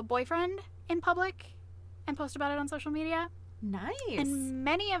to have a boyfriend in public and post about it on social media. Nice. And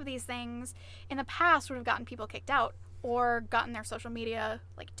many of these things in the past would have gotten people kicked out or gotten their social media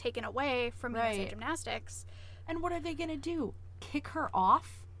like taken away from USA Right. Gymnastics. And what are they gonna do? Kick her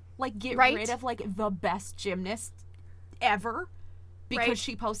off? Like get Right. rid of like the best gymnast ever because Right.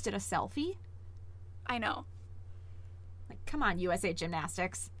 she posted a selfie? I know. Like, come on, USA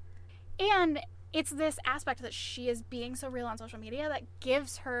Gymnastics. And it's this aspect that she is being so real on social media that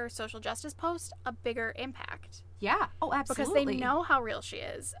gives her social justice post a bigger impact. Yeah. Oh, absolutely. Because they know how real she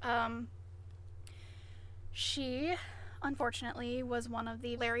is. She, unfortunately, was one of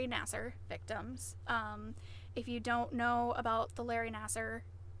the Larry Nassar victims. If you don't know about the Larry Nassar,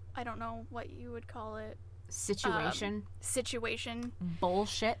 I don't know what you would call it, situation. situation.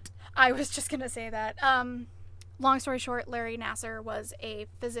 Bullshit. I was just going to say that. Long story short, Larry Nassar was a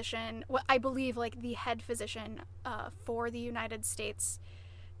physician, I believe like the head physician for the United States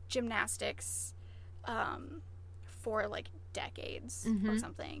gymnastics for like decades or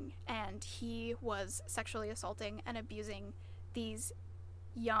something. And he was sexually assaulting and abusing these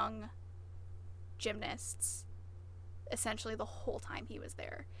young gymnasts essentially the whole time he was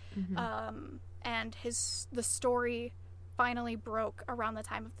there. And the story finally broke around the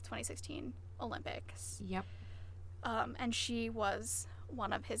time of the 2016 Olympics. Yep. And she was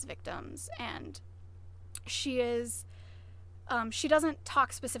one of his victims, and she is she doesn't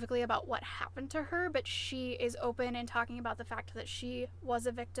talk specifically about what happened to her, but she is open in talking about the fact that she was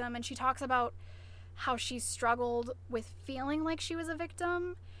a victim, and she talks about how she struggled with feeling like she was a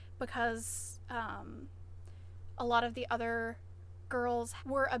victim because a lot of the other girls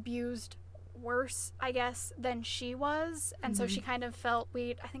were abused worse, I guess, than she was. And so she kind of felt,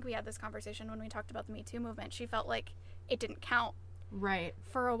 I think we had this conversation when we talked about the Me Too movement. She felt like it didn't count. Right.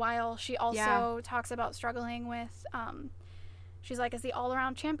 For a while. She also talks about struggling with, she's like, as the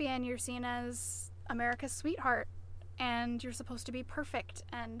all-around champion, you're seen as America's sweetheart, and you're supposed to be perfect,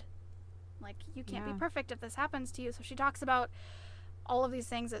 and, like, you can't be perfect if this happens to you. So she talks about all of these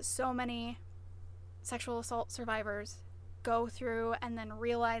things that so many sexual assault survivors go through, and then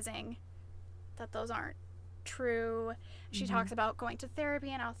realizing that those aren't true. She talks about going to therapy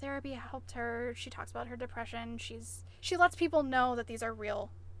and how therapy helped her. She talks about her depression. She lets people know that these are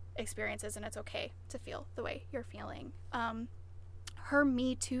real experiences and it's okay to feel the way you're feeling. Her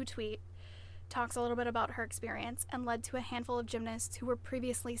Me Too tweet talks a little bit about her experience and led to a handful of gymnasts who were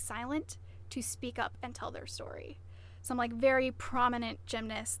previously silent to speak up and tell their story. Some like very prominent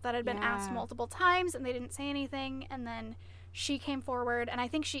gymnasts that had been asked multiple times and they didn't say anything, and then she came forward, and I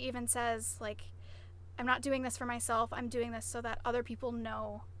think she even says, like, I'm not doing this for myself, I'm doing this so that other people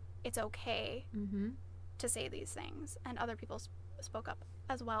know it's okay to say these things, and other people spoke up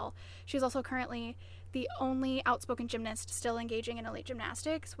as well. She's also currently the only outspoken gymnast still engaging in elite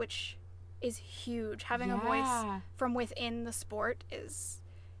gymnastics, which is huge. Having a voice from within the sport is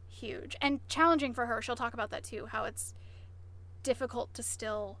huge and challenging for her. She'll talk about that too, how it's difficult to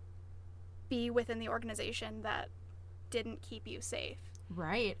still be within the organization that didn't keep you safe.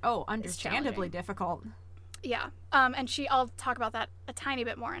 Right. Oh, understandably difficult. Yeah. And I'll talk about that a tiny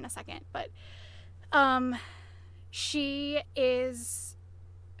bit more in a second, but she is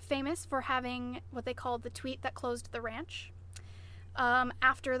famous for having what they called the tweet that closed the ranch.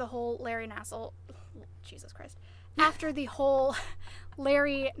 After the whole Larry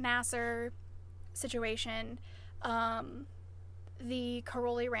Nassar situation, the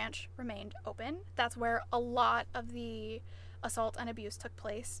Karolyi Ranch remained open. That's where a lot of the assault and abuse took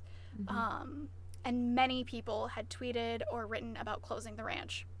place. And many people had tweeted or written about closing the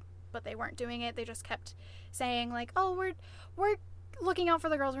ranch, but they weren't doing it. They just kept saying, like, oh, we're looking out for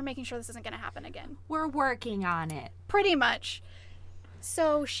the girls. We're making sure this isn't going to happen again. We're working on it. Pretty much.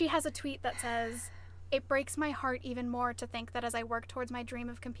 So she has a tweet that says, "It breaks my heart even more to think that as I work towards my dream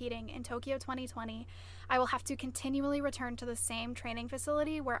of competing in Tokyo 2020, I will have to continually return to the same training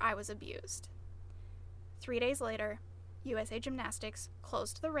facility where I was abused." 3 days later, USA Gymnastics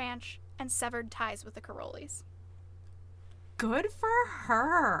closed the ranch and severed ties with the Karolyis. Good for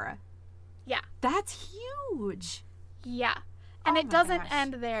her. Yeah. That's huge. Yeah. And it doesn't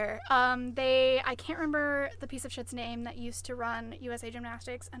end there. I can't remember the piece of shit's name that used to run USA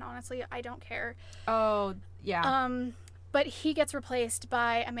Gymnastics, and honestly, I don't care. Oh, yeah. But he gets replaced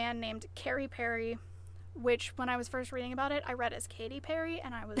by a man named Kerry Perry, which when I was first reading about it, I read as Katy Perry,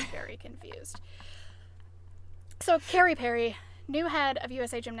 and I was very confused. So Kerry Perry, new head of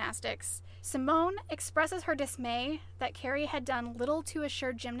USA Gymnastics, Simone expresses her dismay that Kerry had done little to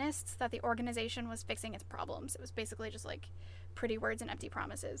assure gymnasts that the organization was fixing its problems. It was basically just like pretty words and empty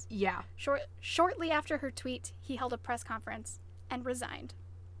promises. Yeah. Shortly after her tweet, he held a press conference and resigned.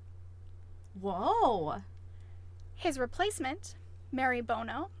 Whoa. His replacement, Mary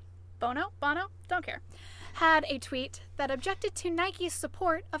Bono, don't care, had a tweet that objected to Nike's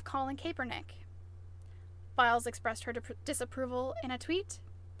support of Colin Kaepernick. Biles expressed her disapproval in a tweet,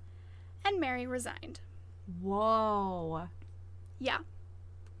 and Mary resigned. Whoa. Yeah.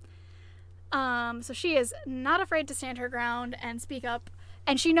 So she is not afraid to stand her ground and speak up,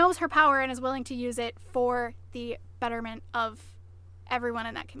 and she knows her power and is willing to use it for the betterment of everyone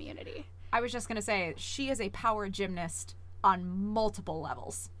in that community. I was just going to say, she is a power gymnast on multiple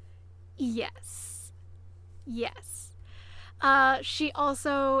levels. Yes. She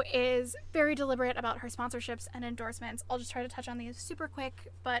also is very deliberate about her sponsorships and endorsements. I'll just try to touch on these super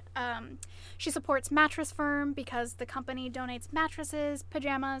quick, but she supports Mattress Firm because the company donates mattresses,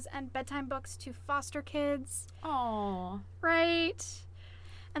 pajamas, and bedtime books to foster kids. Oh. Right?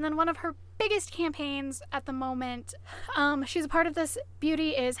 And then one of her biggest campaigns at the moment, she's a part of this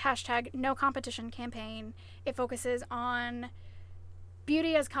Beauty is #NoCompetition campaign. It focuses on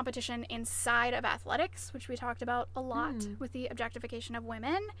beauty as competition inside of athletics, which we talked about a lot with the objectification of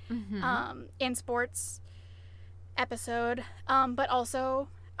women in sports episode, but also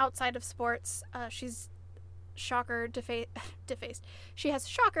outside of sports. She's defaced. She has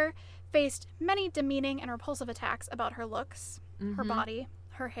faced many demeaning and repulsive attacks about her looks, her body,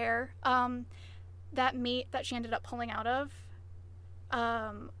 her hair. That meet that she ended up pulling out of,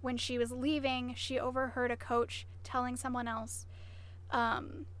 when she was leaving, she overheard a coach telling someone else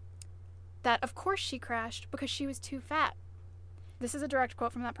that of course she crashed because she was too fat. This is a direct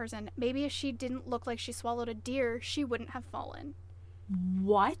quote from that person. Maybe if she didn't look like she swallowed a deer, she wouldn't have fallen.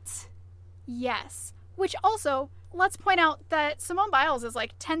 What? Yes. Which also, let's point out that Simone Biles is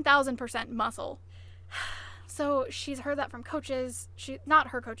like 10,000% muscle. So she's heard that from coaches. Not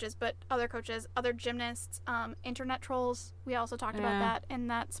her coaches, but other coaches, other gymnasts, internet trolls. We also talked about that in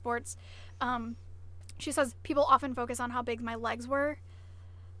that sports. She says people often focus on how big my legs were,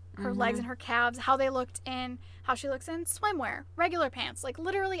 her legs and her calves, how they looked in, how she looks in swimwear, regular pants, like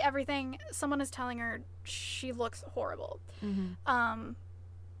literally everything. Someone is telling her she looks horrible.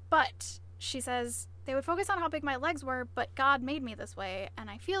 But she says they would focus on how big my legs were, but God made me this way, and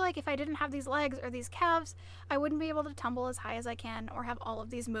I feel like if I didn't have these legs or these calves, I wouldn't be able to tumble as high as I can or have all of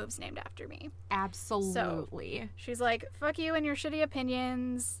these moves named after me. Absolutely. So she's like, fuck you and your shitty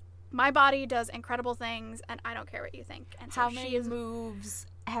opinions. My body does incredible things, and I don't care what you think. And so how many moves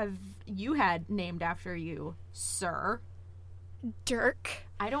have you had named after you, sir? Dirk.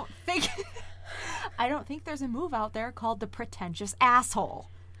 I don't think there's a move out there called the pretentious asshole.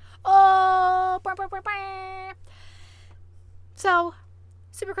 Oh, so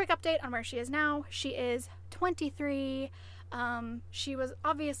super quick update on where she is now. She is 23. She was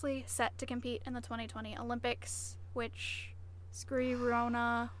obviously set to compete in the 2020 Olympics, which screw you,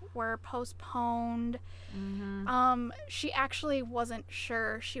 Rona, were postponed. She actually wasn't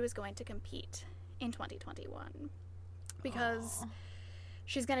sure she was going to compete in 2021 because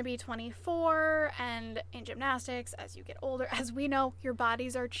she's going to be 24, and in gymnastics, as you get older, as we know, your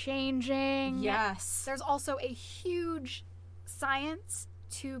bodies are changing. Yes. There's also a huge science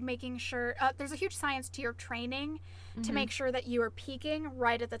to making sure, there's a huge science to your training to make sure that you are peaking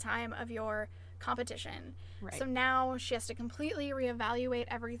right at the time of your competition. Right. So now she has to completely reevaluate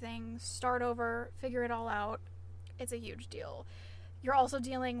everything, start over, figure it all out. It's a huge deal. You're also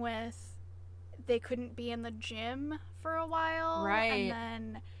dealing with they couldn't be in the gym for a while. Right. And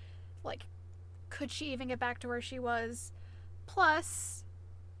then, like, could she even get back to where she was? Plus,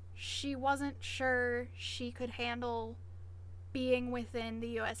 she wasn't sure she could handle being within the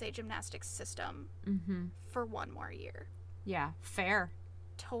USA Gymnastics system for one more year. Yeah, fair.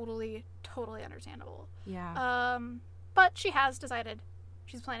 Totally understandable. Yeah. But she has decided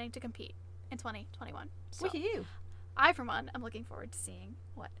she's planning to compete in 2021. So Woohoo. I, for one, am looking forward to seeing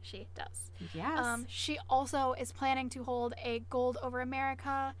what she does. Yes. She also is planning to hold a Gold Over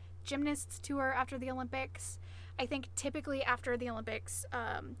America gymnasts tour after the Olympics. I think typically after the Olympics,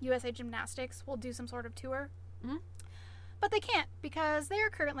 USA Gymnastics will do some sort of tour. But they can't because they are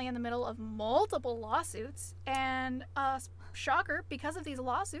currently in the middle of multiple lawsuits. And, shocker, because of these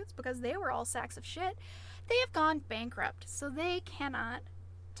lawsuits, because they were all sacks of shit, they have gone bankrupt. So they cannot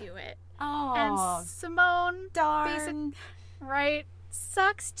do it. Oh, And Simone, darn. right?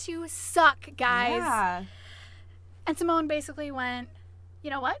 Sucks to suck, guys. Yeah. And Simone basically went, you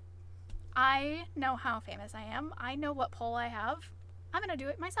know what? I know how famous I am. I know what pull I have. I'm going to do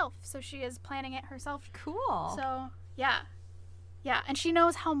it myself. So she is planning it herself. Cool. So, yeah. Yeah, and she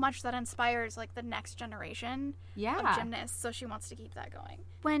knows how much that inspires, like, the next generation of gymnasts, so she wants to keep that going.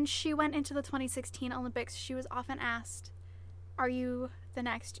 When she went into the 2016 Olympics, she was often asked, are you the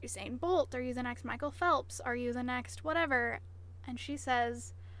next Usain Bolt? Are you the next Michael Phelps? Are you the next whatever? And she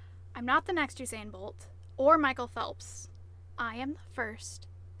says, I'm not the next Usain Bolt or Michael Phelps. I am the first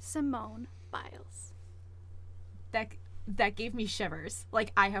Simone Biles. That gave me shivers.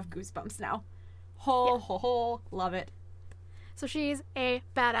 Like, I have goosebumps now. Love it. So she's a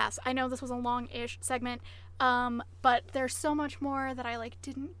badass. I know this was a long-ish segment, but there's so much more that I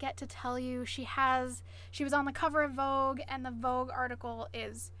didn't get to tell you. She was on the cover of Vogue, and the Vogue article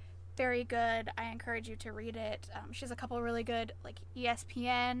is very good. I encourage you to read it. She has a couple really good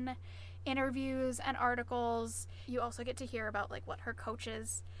ESPN interviews and articles. You also get to hear about what her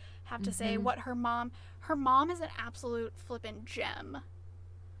coaches have to say, what her mom is an absolute flippin' gem.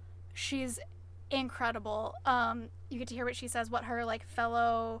 She's incredible. You get to hear what she says, what her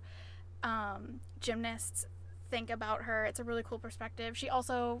fellow gymnasts think about her. It's a really cool perspective. She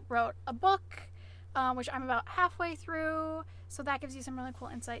also wrote a book, which I'm about halfway through, so that gives you some really cool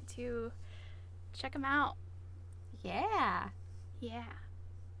insight too. Check them out. Yeah. Yeah.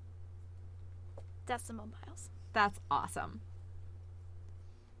 Decimal miles. That's awesome.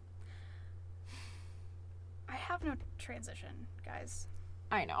 I have no transition, guys.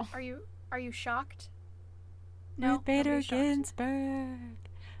 I know. Are you shocked? Ruth Bader nobody's shocked. Ginsburg.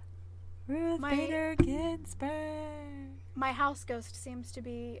 Ruth My- Bader Ginsburg. My house ghost seems to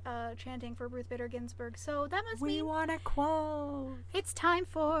be chanting for Ruth Bader Ginsburg, so that must We mean want a quote. it's time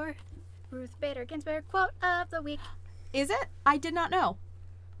for Ruth Bader Ginsburg quote of the week. Is it? I did not know.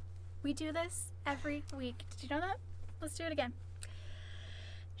 We do this every week. Did you know that? Let's do it again.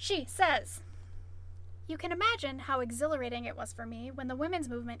 She says, "You can imagine how exhilarating it was for me when the women's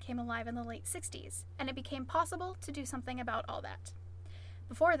movement came alive in the late 60s, and it became possible to do something about all that.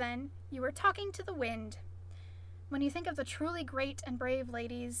 Before then, you were talking to the wind. When you think of the truly great and brave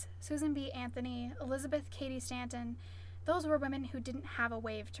ladies, Susan B. Anthony, Elizabeth Cady Stanton, those were women who didn't have a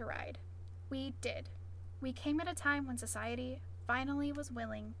wave to ride. We did. We came at a time when society finally was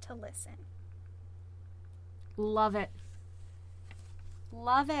willing to listen." Love it.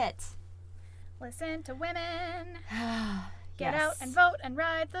 Love it. Listen to women. Get Yes. out and vote and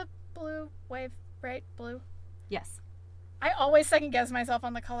ride the blue wave. Right? Blue. Yes. I always second guess myself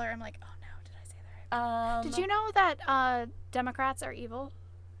on the color. I'm like, oh no, did I say that right? Did you know that Democrats are evil?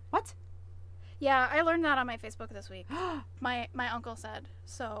 What? Yeah, I learned that on my Facebook this week. My uncle said.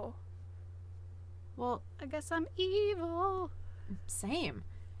 So Well, I guess I'm evil. same.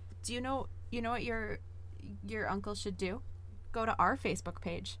 Do you know what your uncle should do? Go to our Facebook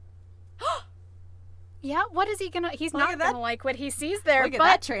page. Yeah, what is he gonna? He's Look not at that. gonna like what he sees there. Look at but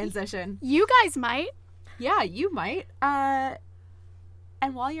that transition. you guys might. Yeah, you might.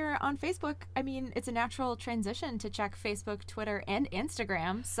 And while you're on Facebook, I mean, it's a natural transition to check Facebook, Twitter, and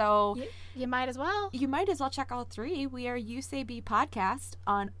Instagram. So You might as well. you might as well check all three. We are USAB Podcast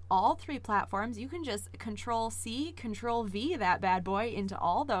on all three platforms. You can just Control-C, Control-V that bad boy into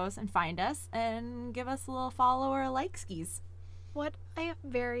all those and find us and give us a little follow or a like skis. What a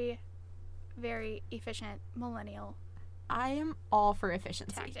very, very efficient millennial I am all for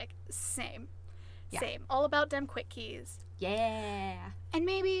efficiency. tactic. Same. Yeah. Same. All about them quick keys. Yeah. And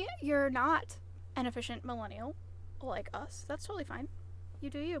maybe you're not an efficient millennial like us. That's totally fine. You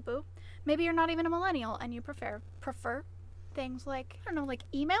do you, boo. Maybe you're not even a millennial and you prefer things like, I don't know, like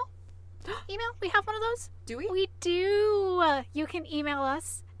email? Email? We have one of those? Do we? We do. You can email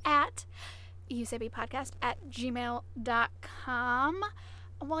us at usabpodcast@gmail.com.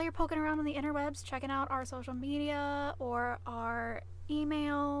 While you're poking around on the interwebs, checking out our social media or our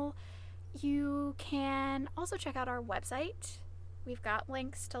email, you can also check out our website. We've got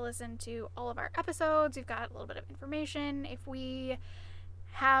links to listen to all of our episodes. We've got a little bit of information. If we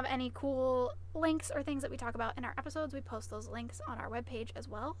have any cool links or things that we talk about in our episodes, we post those links on our webpage as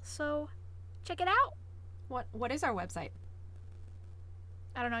well. So check it out. What is our website?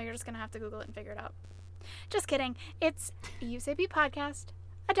 I don't know. You're just going to have to Google it and figure it out. Just kidding. It's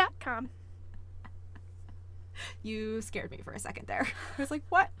usabpodcast.com. You scared me for a second there. I was like,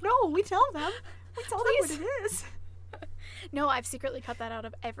 what? No, we tell them. We tell them what Please. it is. No, I've secretly cut that out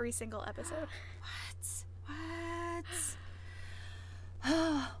of every single episode. What?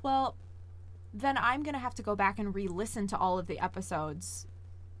 Well, then I'm going to have to go back and re-listen to all of the episodes.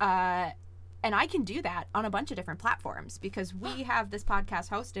 And I can do that on a bunch of different platforms because we have this podcast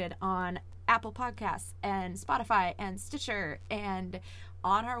hosted on Apple Podcasts and Spotify and Stitcher and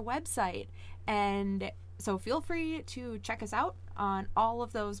on our website. And so feel free to check us out on all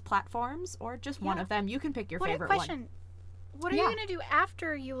of those platforms or just one Yeah. of them. You can pick your What a favorite question. one. What are Yeah. you going to do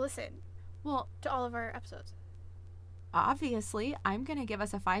after you listen Well, to all of our episodes? obviously, I'm going to give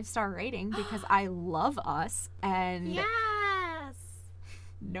us a 5-star rating because I love us and Yes!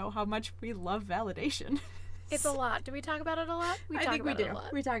 know how much we love validation. It's a lot. Do we talk about it a lot? I think we do.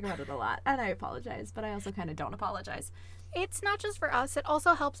 We talk about it a lot. And I apologize, but I also kind of don't apologize. It's not just for us, it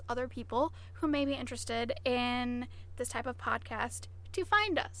also helps other people who may be interested in this type of podcast to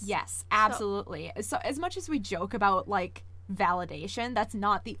find us. Yes, absolutely. So as much as we joke about like validation, that's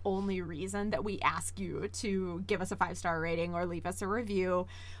not the only reason that we ask you to give us a 5-star rating or leave us a review.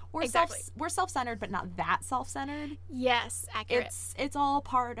 We're Exactly. we're self-centered, but not that self-centered. Yes, accurate. It's all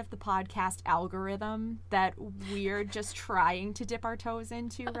part of the podcast algorithm that we're just trying to dip our toes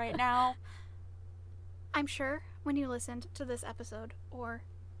into right now. I'm sure when you listened to this episode or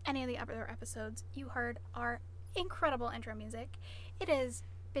any of the other episodes, you heard our incredible intro music. It is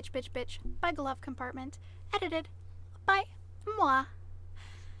Bitch Bitch Bitch by Glove Compartment, edited by moi.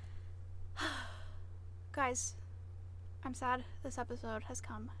 Guys, I'm sad this episode has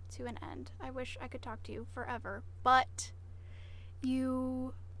come to an end. I wish I could talk to you forever, but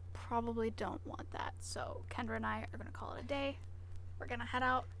you probably don't want that. So Kendra and I are going to call it a day. We're gonna head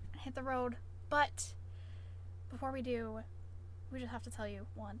out and hit the road. But before we do, we just have to tell you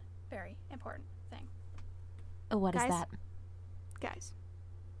one very important thing. Oh, what is Guys? that? Guys,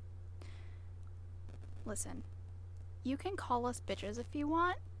 listen. You can call us bitches if you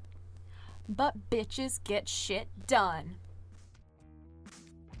want. But bitches get shit done.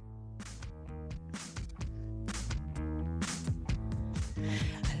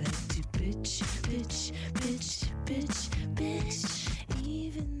 I like to bitch, bitch, bitch, bitch, bitch.